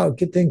things out,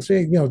 get things,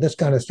 this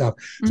kind of stuff.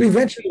 So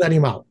eventually let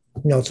him out.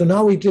 So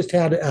now we just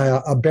had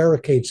a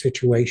barricade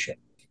situation.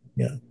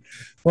 Yeah.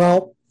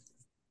 Well,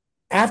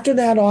 after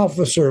that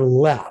officer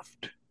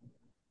left,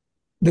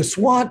 the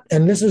SWAT,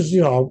 and this is,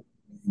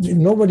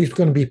 nobody's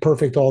going to be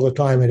perfect all the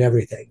time at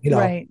everything.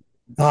 Right.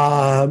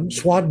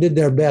 SWAT did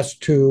their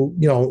best to,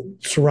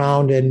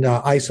 surround and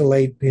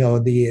isolate,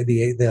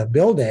 the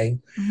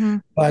building.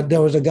 But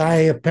there was a guy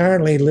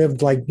apparently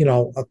lived like,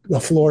 a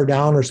floor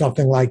down or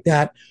something like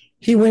that.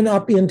 He went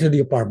up into the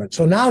apartment.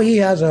 So now he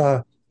has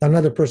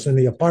another person in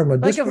the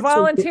apartment. Like a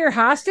volunteer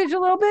hostage a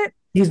little bit?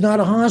 He's not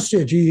a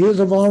hostage. He is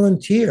a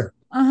volunteer.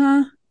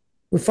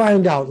 We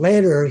find out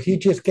later he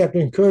just kept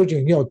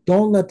encouraging,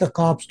 don't let the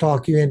cops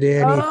talk you into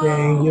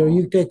anything.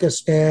 You take a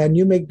stand,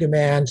 you make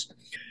demands.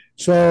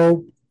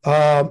 So,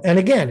 and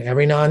again,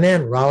 every now and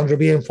then, rounds are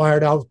being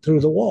fired out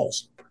through the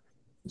walls.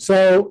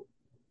 So,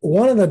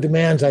 one of the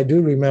demands I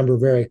do remember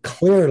very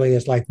clearly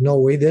is like, no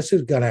way, this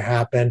is going to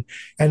happen.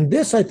 And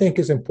this, I think,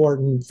 is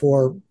important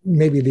for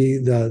maybe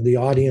the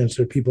audience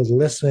or people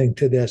listening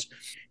to this,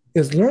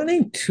 is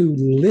learning to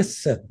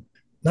listen,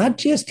 not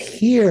just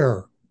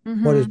hear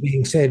what is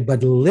being said,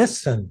 but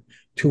listen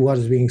to what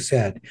is being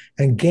said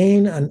and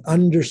gain an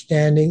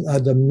understanding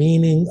of the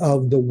meaning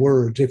of the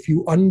words. If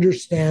you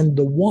understand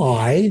the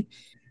why,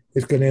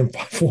 it's going to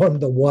inform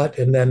the what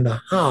and then the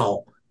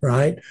how,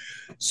 right?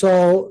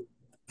 So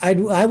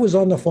I was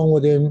on the phone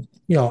with him,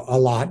 a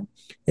lot,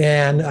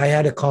 and I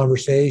had a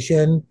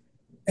conversation,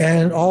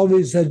 and all of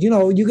he said,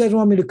 you guys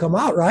want me to come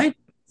out, right?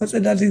 I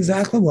said, that's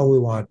exactly what we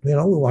want. We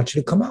want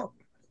you to come out.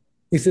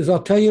 He says,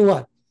 I'll tell you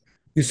what,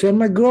 you send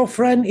my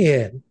girlfriend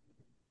in,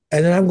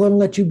 and then I'm going to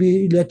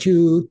let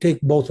you take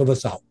both of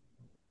us out.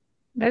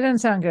 That doesn't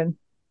sound good.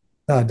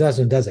 No, it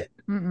doesn't, does it?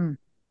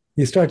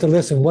 You start to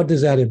listen. What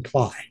does that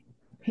imply?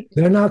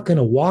 They're not going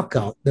to walk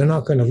out. They're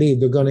not going to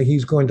leave.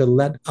 He's going to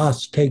let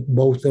us take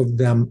both of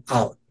them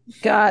out.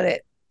 Got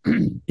it.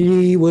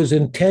 He was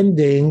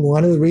intending,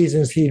 one of the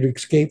reasons he'd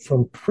escaped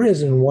from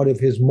prison, one of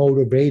his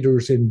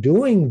motivators in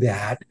doing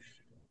that,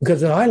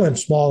 because the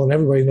island's small and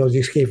everybody knows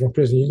you escape from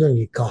prison, you're going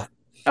to get caught.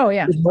 Oh,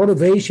 yeah. His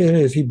motivation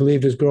is he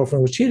believed his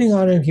girlfriend was cheating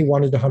on him. He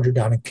wanted to hunt her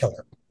down and kill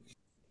her.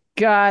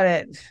 Got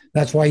it.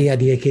 That's why he had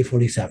the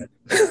AK-47.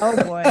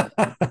 Oh, boy.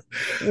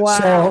 Wow.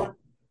 So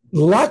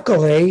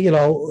luckily, it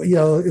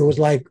was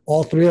like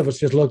all three of us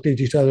just looked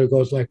at each other and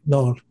goes like,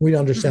 no, we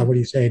understand what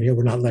he's saying here.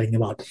 We're not letting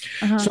him out.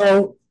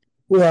 So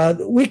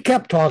we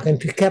kept talking.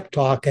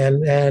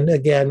 And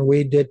again,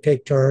 we did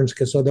take turns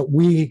so that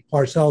we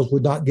ourselves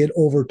would not get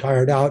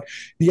overtired out.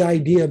 The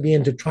idea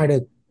being to try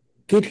to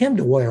get him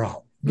to wear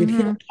out. Get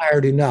him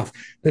tired enough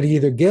that he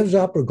either gives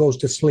up or goes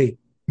to sleep,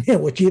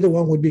 which either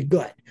one would be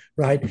good,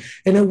 right?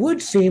 And it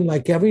would seem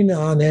like every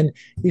now and then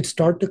he'd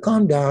start to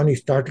calm down. He'd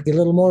start to get a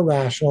little more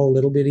rational, a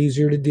little bit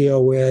easier to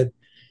deal with.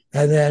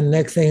 And then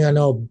next thing I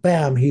know,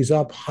 bam, he's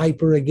up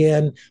hyper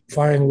again,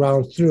 firing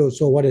rounds through.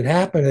 So what had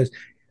happened is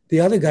the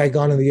other guy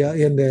gone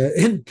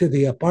into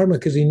the apartment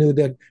because he knew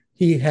that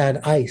he had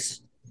ice.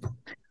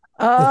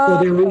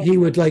 So he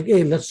would like,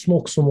 hey, let's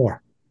smoke some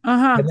more.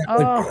 And that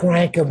would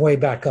crank him way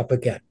back up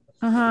again.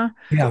 Yeah.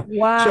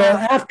 Wow. So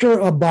after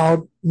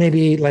about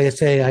maybe, like I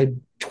say,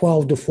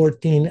 12 to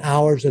 14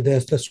 hours of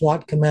this, the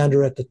SWAT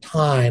commander at the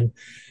time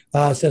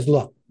says,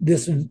 look,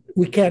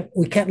 we can't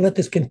let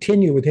this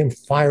continue with him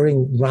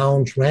firing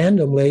rounds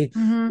randomly.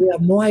 We have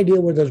no idea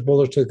where those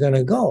bullets are going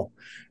to go.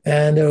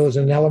 And there was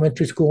an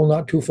elementary school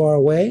not too far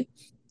away.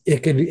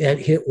 It could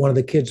hit one of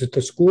the kids at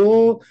the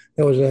school.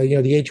 There was the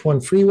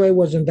H1 freeway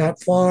wasn't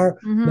that far.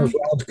 Those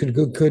rounds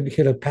could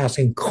hit a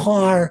passing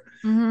car.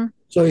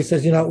 So he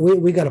says,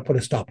 we got to put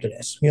a stop to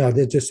this.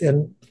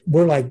 And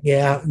we're like,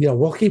 yeah,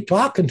 we'll keep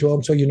talking to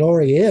him so you know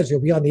where he is. He'll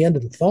be on the end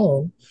of the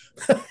phone,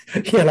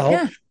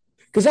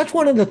 because that's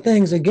one of the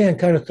things, again,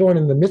 kind of thrown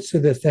in the midst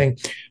of this thing.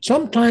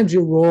 Sometimes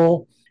your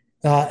role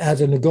as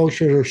a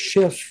negotiator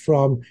shifts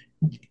from,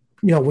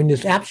 when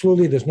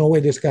there's no way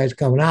this guy's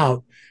coming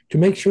out, to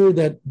make sure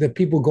that the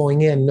people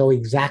going in know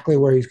exactly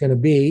where he's going to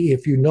be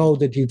if you know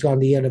that he's on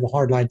the end of a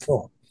hardline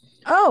phone.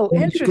 Oh,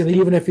 interesting.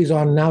 Even if he's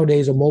on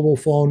nowadays a mobile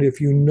phone, if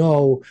you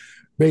know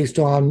based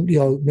on,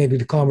 maybe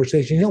the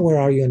conversation, where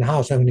are you in the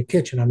house? I'm in the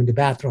kitchen, I'm in the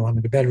bathroom, I'm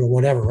in the bedroom,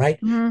 whatever, right?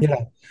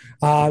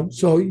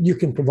 So you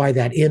can provide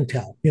that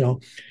intel,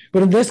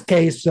 But in this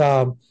case,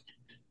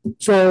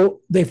 so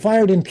they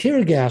fired in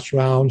tear gas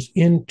rounds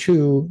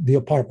into the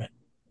apartment.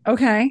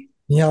 Okay.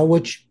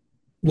 Which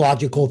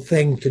logical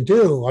thing to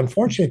do.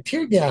 Unfortunately,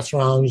 tear gas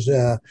rounds,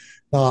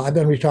 I've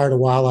been retired a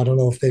while. I don't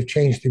know if they've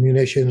changed the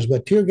munitions,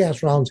 but tear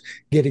gas rounds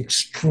get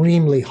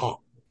extremely hot.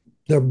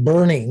 They're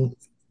burning.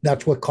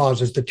 That's what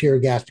causes the tear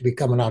gas to be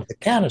coming out of the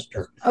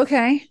canister.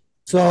 Okay.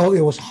 So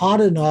it was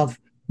hot enough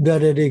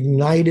that it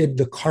ignited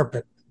the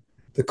carpet.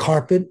 The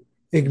carpet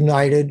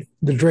ignited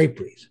the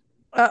draperies.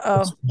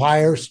 The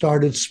fire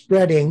started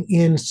spreading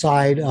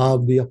inside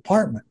of the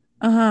apartment.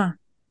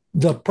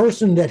 The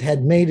person that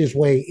had made his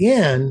way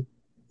in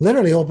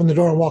literally opened the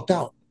door and walked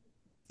out.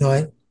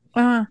 Right?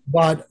 Uh-huh.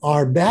 But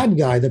our bad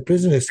guy, the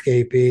prison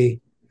escapee,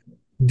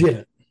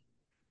 didn't.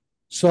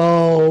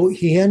 So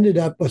he ended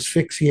up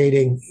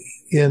asphyxiating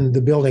in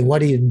the building.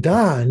 What he had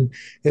done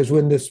is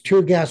when this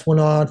tear gas went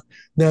off,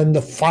 then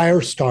the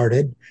fire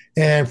started,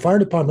 and fire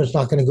department's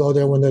not going to go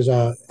there when there's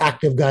a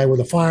active guy with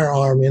a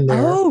firearm in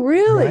there. Oh,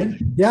 really?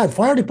 Right? Yeah, the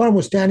fire department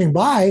was standing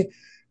by,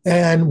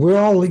 and we're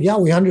all, yeah,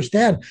 we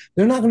understand.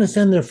 They're not going to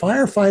send their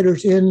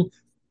firefighters in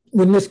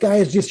when this guy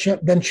has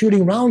just been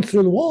shooting rounds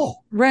through the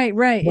wall. Right,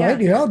 Yeah.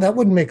 You know, that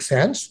wouldn't make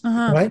sense.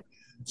 Uh-huh. Right.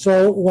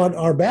 So what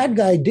our bad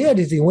guy did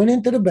is he went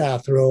into the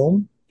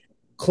bathroom,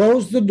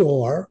 closed the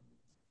door,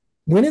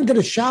 went into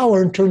the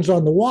shower and turns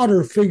on the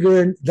water,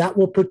 figuring that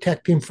will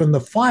protect him from the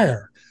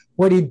fire.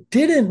 What he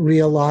didn't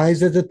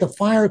realize is that the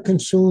fire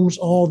consumes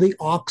all the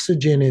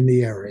oxygen in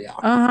the area.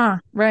 Uh-huh.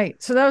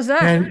 Right. So that was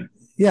that. And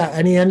yeah,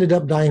 and he ended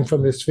up dying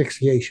from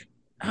asphyxiation.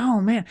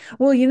 Oh man.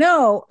 Well,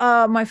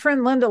 my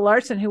friend Linda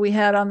Larson, who we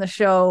had on the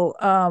show,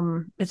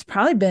 it's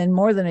probably been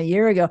more than a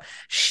year ago.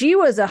 She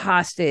was a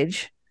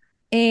hostage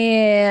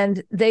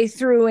and they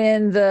threw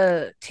in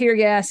the tear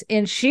gas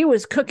and she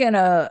was cooking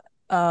a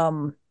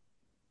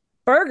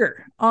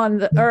burger on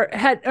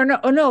the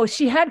or no,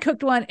 she had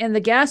cooked one and the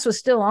gas was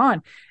still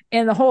on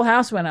and the whole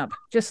house went up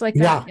just like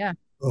that. Yeah.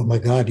 Oh my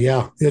God,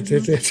 yeah.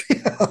 It's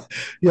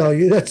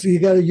you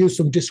got to use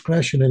some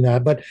discretion in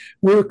that. But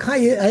we're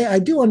I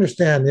do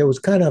understand it was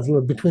kind of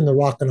between the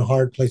rock and a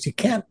hard place. You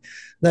can't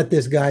let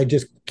this guy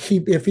just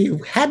keep. If he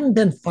hadn't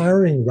been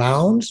firing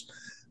rounds,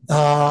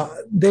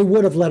 they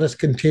would have let us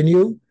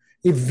continue.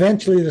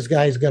 Eventually, this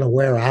guy is going to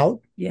wear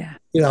out. Yeah.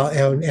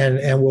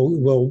 And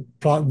we'll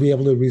probably be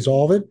able to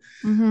resolve it.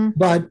 Mm-hmm.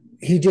 But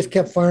he just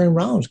kept firing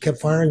rounds.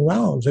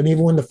 And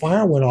even when the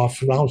fire went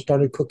off, rounds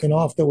started cooking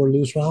off. There were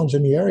loose rounds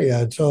in the area.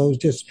 And so it was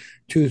just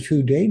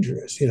too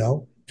dangerous,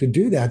 to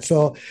do that.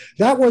 So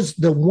that was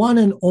the one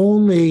and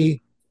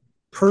only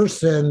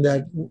person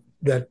that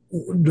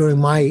during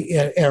my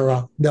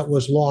era that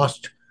was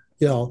lost,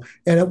 and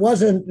it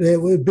was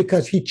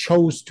because he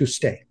chose to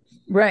stay.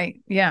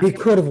 Right. Yeah. He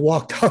could have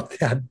walked out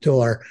that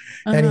door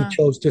and he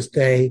chose to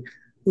stay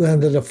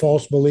under the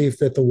false belief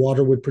that the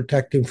water would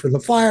protect him from the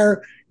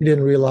fire. He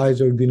didn't realize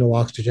there would be no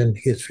oxygen.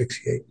 He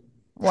asphyxiated.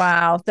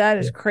 Wow, that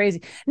is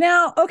crazy.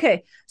 Now,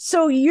 okay,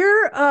 so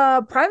you're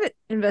a private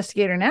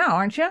investigator now,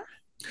 aren't you?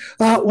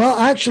 Well,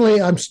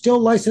 actually, I'm still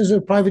licensed as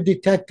a private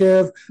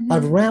detective. Mm-hmm.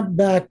 I've ramped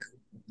back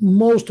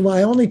most of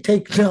I only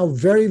take now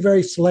very,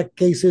 very select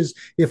cases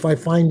if I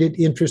find it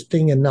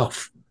interesting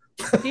enough.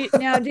 Do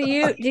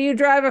you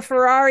drive a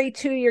Ferrari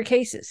to your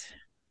cases?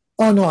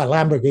 Oh no, a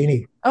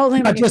Lamborghini. Oh,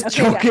 Lamborghini. I'm just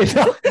joking.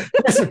 Yeah.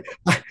 Listen,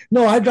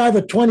 I drive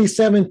a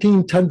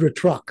 2017 Tundra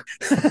truck.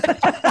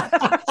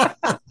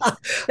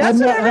 That's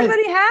what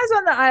everybody has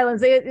on the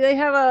islands. They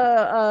have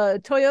a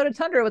Toyota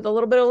Tundra with a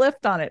little bit of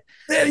lift on it.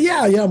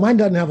 Yeah. Mine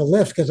doesn't have a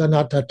lift because I'm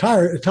not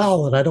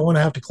tall and I don't want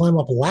to have to climb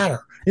up a ladder.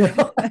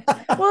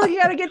 Well, you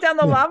got to get down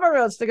the lava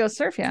roads to go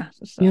surf, yeah.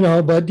 So.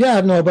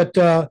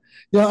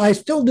 I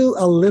still do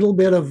a little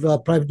bit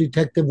of private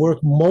detective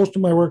work. Most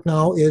of my work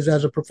now is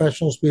as a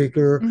professional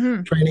speaker,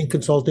 mm-hmm. training,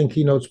 consulting,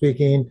 keynote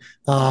speaking,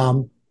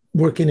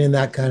 working in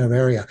that kind of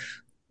area.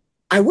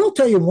 I will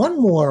tell you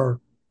one more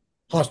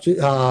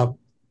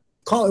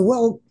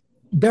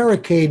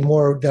barricade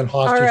more than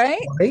hostage. All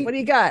right. Story. What do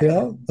you got?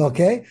 Yeah.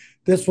 Okay.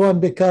 This one,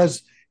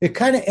 because it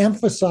kind of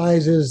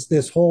emphasizes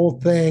this whole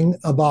thing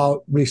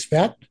about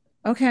respect.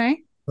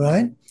 Okay.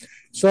 Right.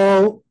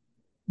 So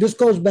this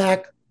goes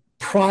back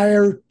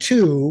prior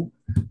to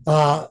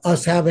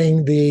us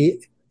having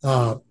the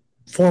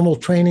formal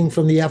training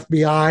from the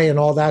FBI and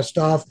all that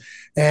stuff.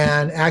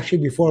 And actually,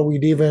 before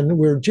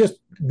we're just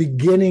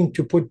beginning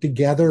to put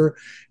together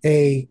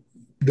the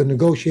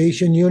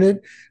negotiation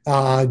unit.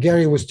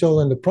 Gary was still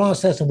in the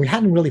process, and we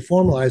hadn't really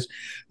formalized.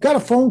 Got a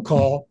phone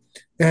call,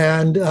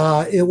 and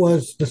it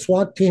was the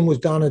SWAT team was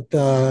down at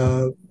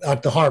the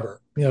harbor.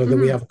 That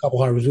we have a couple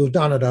harbors. It was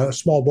down at a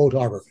small boat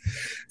harbor,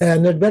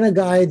 and there'd been a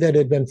guy that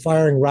had been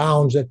firing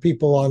rounds at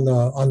people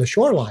on the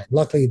shoreline.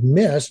 Luckily, he'd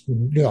missed.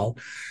 Wow.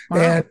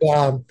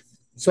 And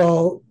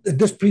so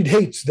this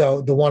predates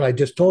the one I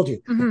just told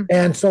you. Mm-hmm.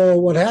 And so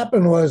what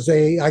happened was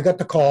I got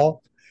the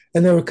call,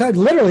 and they were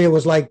literally it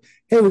was like,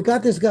 hey, we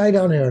got this guy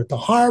down here at the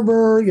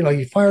harbor.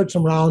 He fired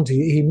some rounds.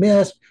 He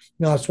missed.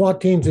 SWAT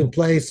team's in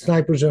place.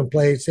 Snipers are in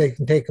place. They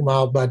can take him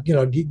out. But,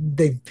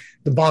 the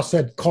boss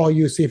said, call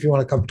you, see if you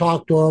want to come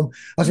talk to him.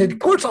 I said, of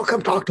course I'll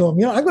come talk to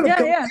him. I'm going to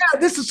come. Yeah,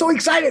 this is so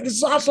exciting. This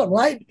is awesome,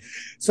 right?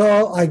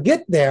 So I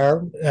get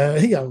there.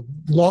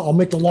 I'll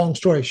make the long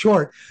story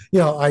short.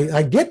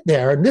 I get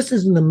there, and this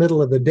is in the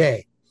middle of the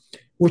day,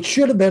 which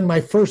should have been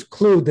my first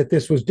clue that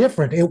this was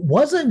different. It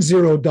wasn't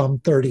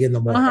 0:30 in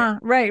the morning. Uh-huh.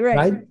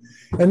 Right.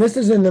 And this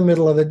is in the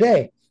middle of the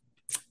day.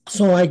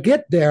 So I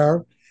get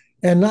there,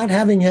 and not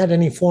having had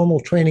any formal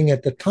training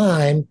at the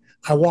time,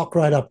 I walk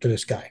right up to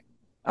this guy.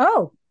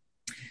 Oh,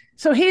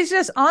 so he's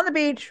just on the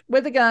beach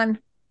with a gun.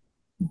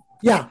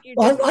 Yeah.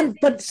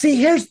 But see,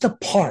 here's the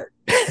part.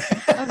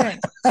 Okay.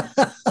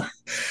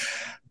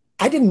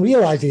 I didn't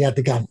realize he had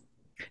the gun.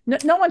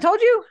 No one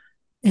told you?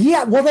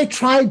 Yeah, well, they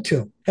tried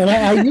to, and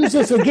I use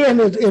this again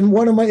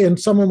in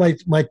some of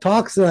my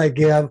talks that I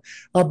give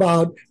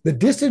about the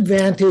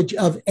disadvantage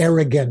of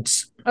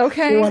arrogance. So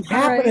Okay. what All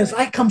happened right. is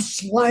I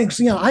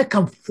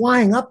come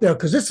flying up there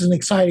because this is an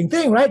exciting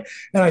thing, right?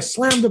 And I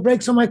slam the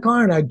brakes on my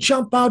car and I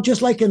jump out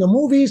just like in the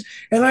movies,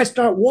 and I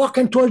start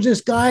walking towards this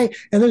guy,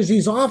 and there's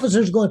these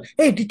officers going,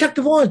 "Hey,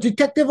 Detective Owens,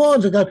 Detective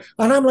Owens," and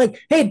I'm like,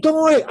 "Hey, don't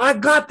worry, I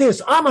got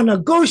this. I'm a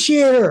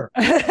negotiator."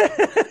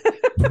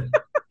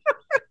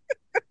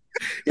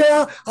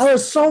 Yeah, I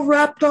was so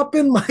wrapped up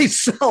in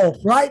myself,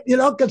 right?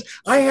 Because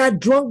I had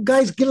drunk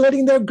guys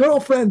letting their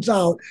girlfriends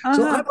out.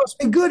 So I Uh-huh. must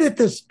be good at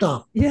this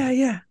stuff. Yeah,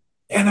 yeah.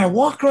 And I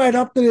walked right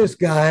up to this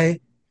guy,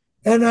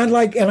 and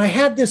I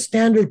had this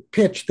standard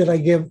pitch that I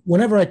give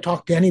whenever I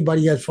talk to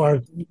anybody as far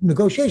as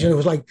negotiation. It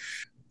was like,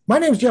 "My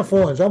name's Jeff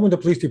Owens. I'm with the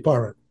police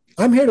department.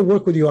 I'm here to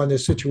work with you on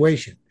this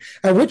situation."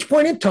 At which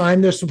point in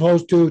time, they're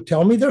supposed to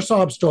tell me their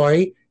sob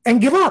story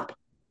and give up.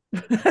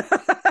 Yeah.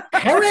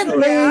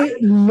 Apparently,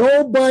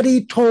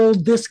 nobody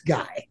told this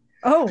guy.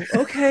 Oh,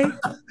 okay.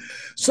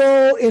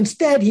 So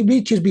instead, he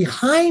reaches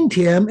behind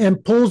him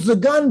and pulls the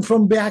gun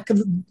from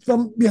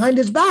behind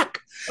his back.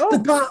 Oh,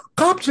 The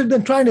cops have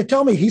been trying to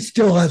tell me he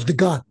still has the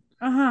gun.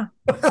 uh-huh.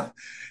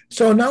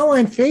 So now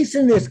I'm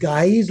facing this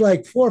guy. He's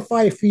like 4 or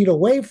 5 feet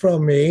away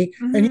from me,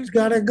 and Mm-hmm. he's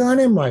got a gun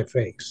in my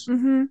face.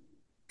 Mm-hmm.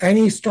 And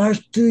he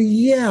starts to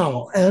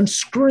yell and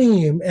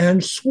scream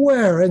and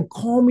swear and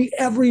call me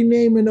every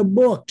name in the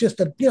book, just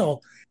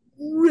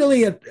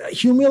really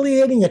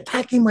humiliating,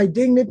 attacking my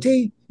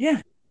dignity.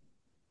 Yeah.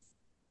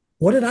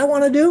 What did I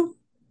want to do?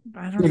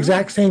 I don't The know.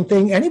 exact same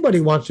thing anybody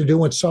wants to do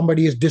when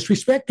somebody is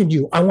disrespecting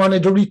you. I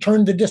wanted to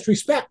return the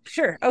disrespect.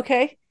 Sure.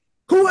 Okay.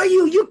 Who are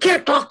you? You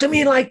can't talk to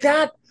me like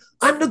that.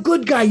 I'm the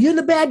good guy. You're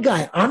the bad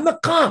guy. I'm the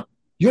cop.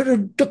 You're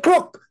the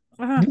crook.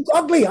 Uh-huh. You're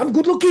ugly. I'm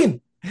good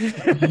looking.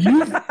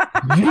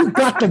 You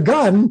got the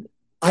gun.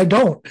 I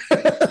don't.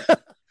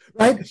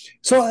 Right?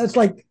 So it's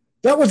like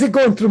that was it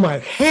going through my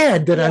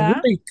head that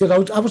Yeah. because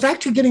I was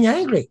actually getting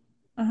angry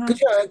Uh-huh.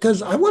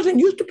 because I wasn't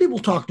used to people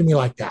talking to me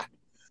like that.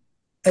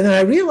 And then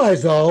I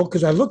realized, though,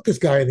 because I looked this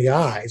guy in the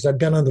eyes, I've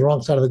been on the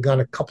wrong side of the gun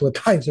a couple of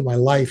times in my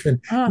life, and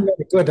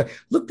Uh-huh.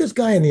 look this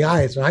guy in the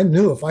eyes, and I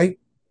knew if I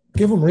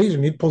give him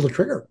reason, he'd pull the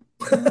trigger.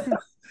 Mhm.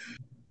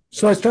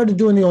 So I started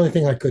doing the only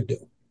thing I could do.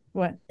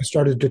 What? I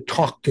started to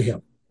talk to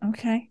him.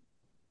 Okay.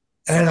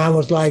 And I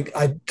was like,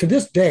 to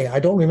this day, I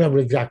don't remember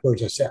the exact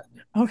words I said.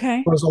 Okay.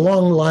 It was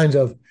along the lines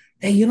of,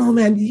 "Hey,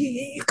 man,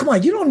 come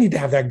on, you don't need to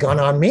have that gun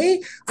on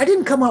me. I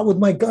didn't come out with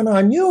my gun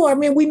on you. I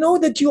mean, we know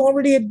that you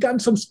already had done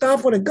some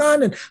stuff with a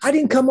gun, and I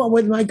didn't come out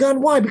with my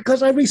gun. Why?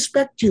 Because I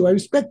respect you. I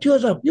respect you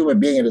as a human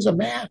being and as a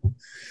man.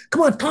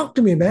 Come on, talk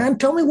to me, man.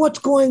 Tell me what's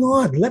going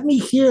on. Let me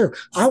hear.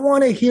 I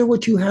want to hear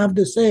what you have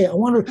to say.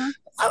 Uh-huh.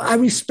 I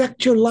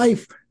respect your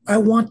life. I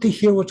want to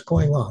hear what's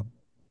going on."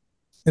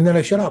 And then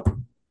I shut up.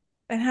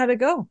 And how'd it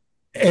go?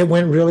 It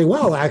went really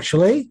well,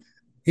 actually.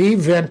 He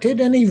vented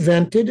and he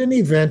vented and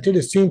he vented.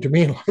 It seemed to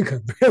me like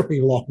a very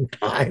long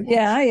time.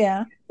 Yeah,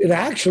 yeah. It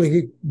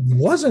actually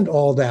wasn't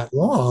all that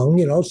long,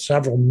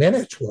 several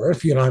minutes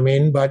worth, you know what I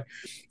mean?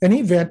 And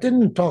he vented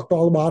and talked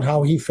all about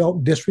how he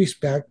felt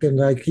disrespect and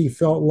like he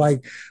felt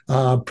like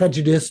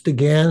prejudiced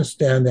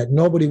against and that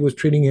nobody was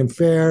treating him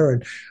fair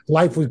and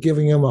life was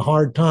giving him a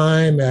hard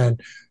time and,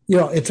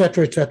 et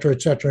cetera, et cetera,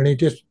 et cetera. And he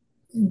just,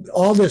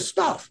 all this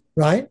stuff,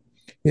 right?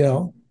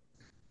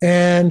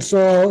 And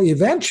so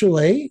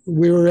eventually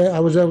I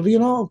was able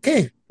to,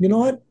 okay, you know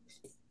what?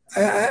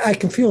 I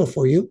can feel it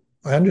for you.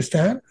 I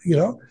understand,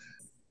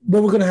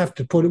 but we're going to have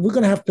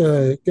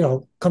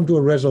to come to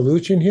a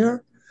resolution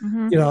here,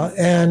 Mm-hmm.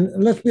 and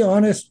let's be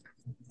honest,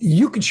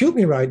 you can shoot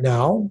me right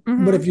now,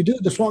 Mm-hmm. but if you do,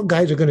 the SWAT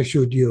guys are going to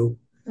shoot you.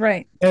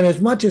 Right. And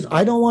as much as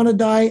I don't want to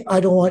die,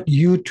 I don't want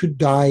you to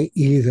die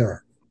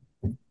either.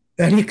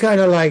 And he kind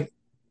of like,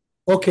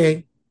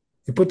 okay.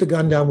 He put the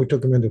gun down. We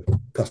took him into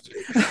custody.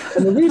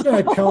 And the reason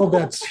I tell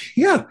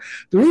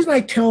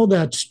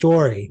that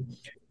story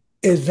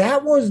is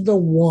that was the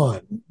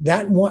one,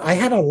 I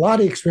had a lot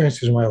of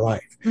experiences in my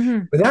life,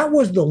 Mm-hmm. but that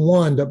was the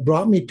one that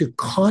brought me to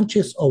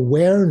conscious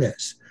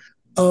awareness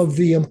of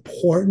the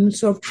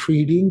importance of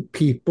treating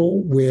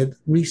people with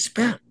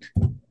respect.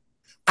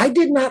 I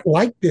did not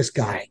like this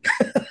guy.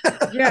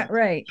 Yeah,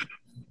 right.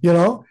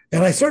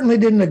 And I certainly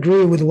didn't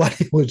agree with what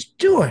he was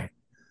doing.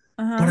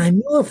 Uh-huh. But I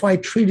knew if I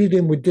treated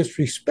him with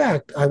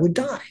disrespect, I would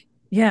die.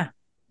 Yeah.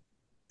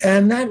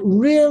 And that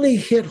really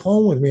hit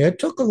home with me. It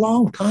took a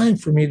long time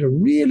for me to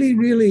really,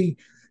 really,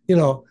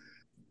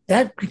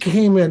 that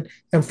became it.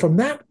 And from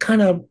that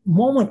kind of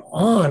moment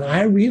on,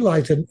 I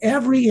realized in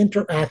every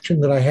interaction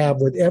that I have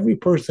with every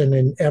person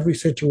in every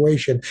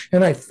situation,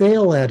 and I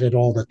fail at it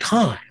all the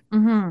time,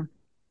 Mm-hmm.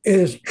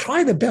 is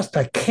try the best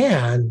I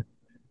can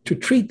to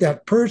treat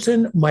that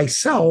person,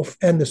 myself,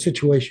 and the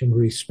situation with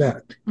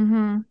respect.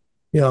 Mm-hmm.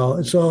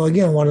 So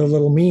again, one of the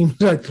little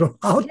memes I throw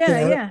out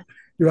there, Yeah.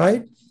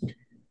 right,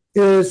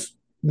 is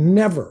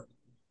never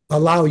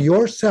allow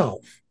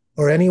yourself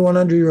or anyone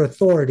under your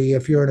authority,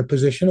 if you're in a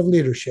position of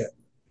leadership,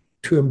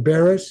 to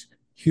embarrass,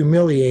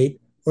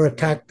 humiliate, or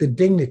attack the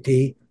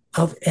dignity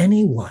of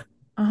anyone.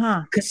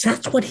 Uh-huh. Because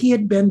that's what he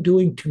had been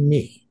doing to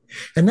me.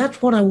 And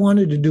that's what I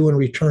wanted to do in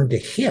return to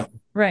him.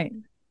 Right.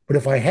 But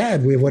if I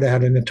had, we would have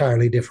had an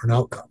entirely different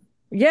outcome.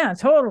 Yeah,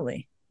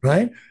 totally.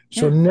 Right?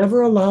 So Yeah.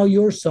 never allow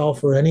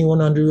yourself or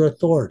anyone under your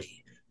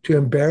authority to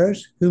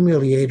embarrass,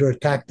 humiliate, or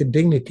attack the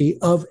dignity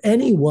of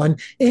anyone,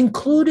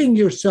 including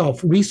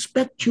yourself.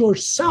 Respect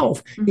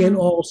yourself in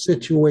all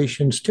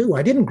situations, too.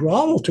 I didn't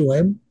grovel to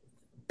him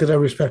because I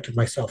respected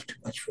myself too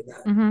much for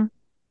that.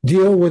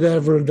 Deal with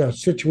whatever the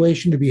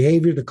situation, the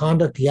behavior, the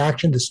conduct, the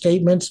action, the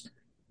statements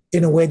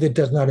in a way that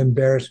does not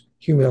embarrass,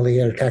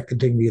 humiliate, or attack the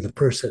dignity of the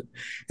person.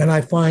 And I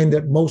find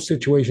that most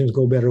situations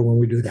go better when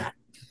we do that.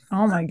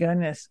 Oh my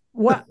goodness.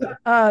 What,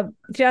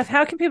 Jeff,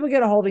 how can people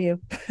get a hold of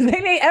you?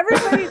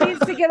 Everybody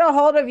needs to get a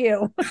hold of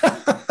you.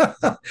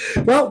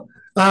 Well,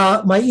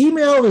 my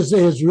email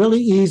is really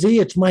easy.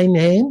 It's my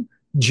name,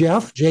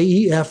 Jeff,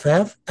 Jeff,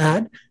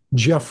 at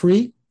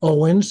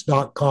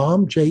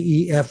JeffreyOwens.com,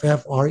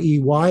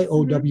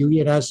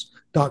 JeffreyOwens.com.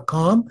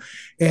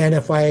 And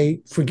if I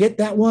forget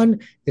that one,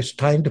 it's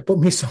time to put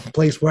me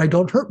someplace where I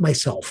don't hurt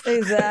myself.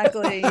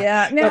 Exactly.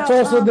 Yeah. Now, that's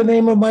also the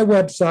name of my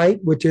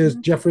website, which is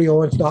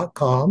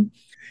JeffreyOwens.com.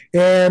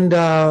 And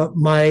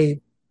my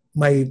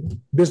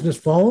business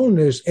phone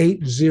is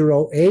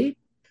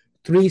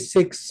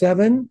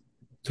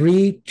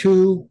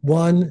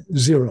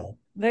 808-367-3210.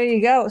 There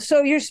you go.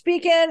 So you're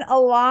speaking a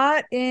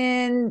lot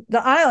in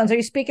the islands. Are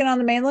you speaking on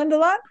the mainland a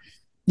lot?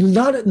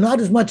 Not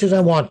as much as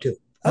I want to.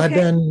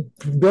 Okay.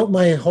 I've built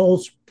my whole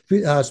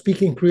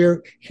speaking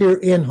career here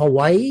in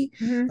Hawaii.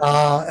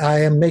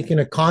 I am making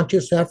a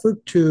conscious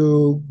effort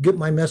to get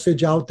my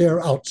message out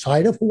there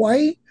outside of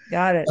Hawaii.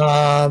 Got it.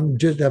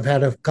 I've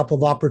had a couple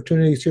of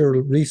opportunities here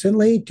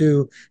recently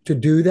to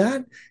do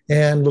that,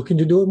 and looking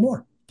to do it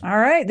more. All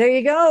right, there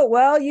you go.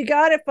 Well, you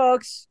got it,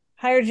 folks.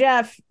 Hire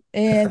Jeff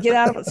and get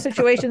out of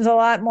situations a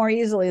lot more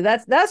easily.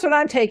 That's what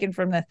I'm taking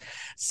from this.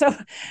 So,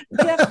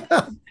 Jeff,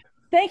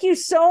 thank you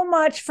so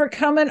much for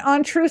coming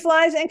on Truth,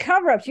 Lies, and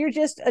Cover-Ups. You're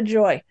just a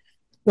joy.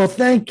 Well,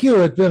 thank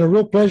you. It's been a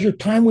real pleasure.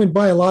 Time went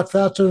by a lot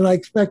faster than I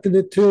expected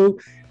it to.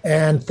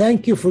 And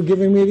thank you for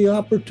giving me the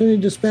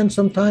opportunity to spend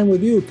some time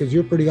with you, because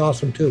you're pretty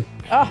awesome too.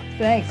 Oh,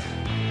 thanks.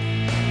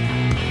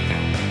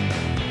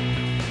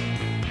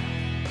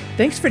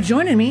 Thanks for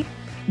joining me.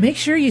 Make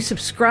sure you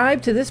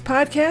subscribe to this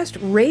podcast,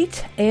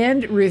 rate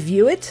and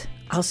review it.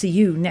 I'll see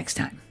you next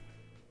time.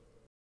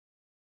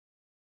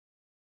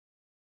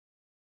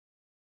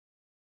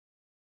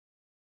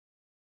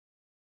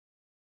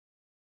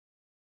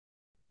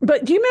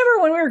 But do you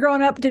remember when we were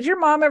growing up, did your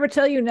mom ever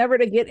tell you never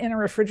to get in a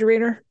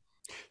refrigerator?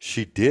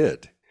 She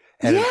did.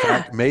 And in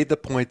fact, made the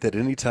point that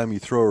anytime you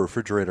throw a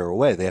refrigerator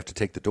away, they have to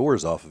take the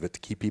doors off of it to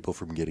keep people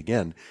from getting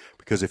in.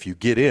 Because if you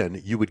get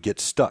in, you would get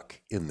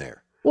stuck in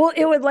there. Well,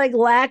 it would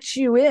latch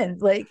you in.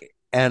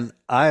 And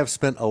I have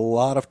spent a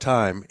lot of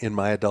time in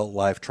my adult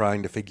life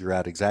trying to figure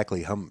out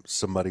exactly how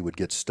somebody would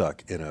get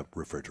stuck in a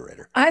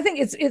refrigerator. I think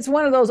it's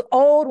one of those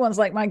old ones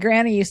like my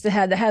granny used to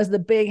have that has the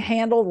big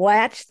handle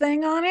latch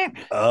thing on it.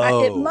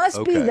 Oh, it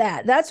must be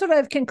that. That's what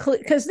I've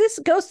concluded, because this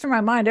goes through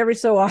my mind every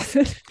so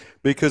often.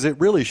 Because it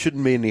really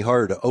shouldn't be any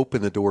harder to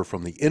open the door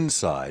from the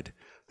inside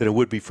than it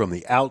would be from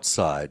the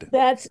outside.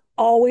 That's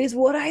always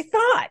what I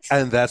thought.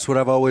 And that's what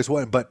I've always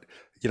wanted. But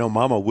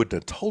Mama wouldn't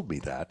have told me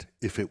that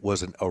if it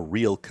wasn't a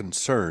real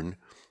concern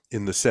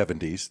in the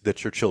 70s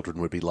that your children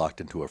would be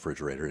locked into a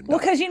refrigerator. And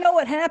because you know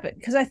what happened?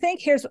 Because I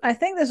think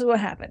this is what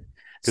happened.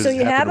 So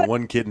you happened to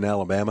one kid in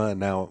Alabama,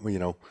 and now,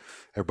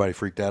 everybody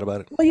freaked out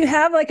about it. Well, you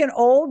have an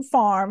old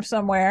farm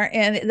somewhere,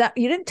 and that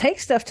you didn't take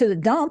stuff to the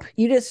dump.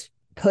 You just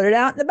put it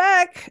out in the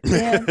back.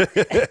 And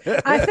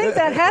I think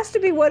that has to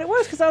be what it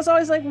was, because I was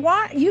always like,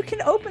 why? You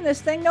can open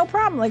this thing, no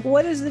problem.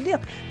 What is the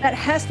deal? That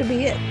has to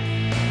be it.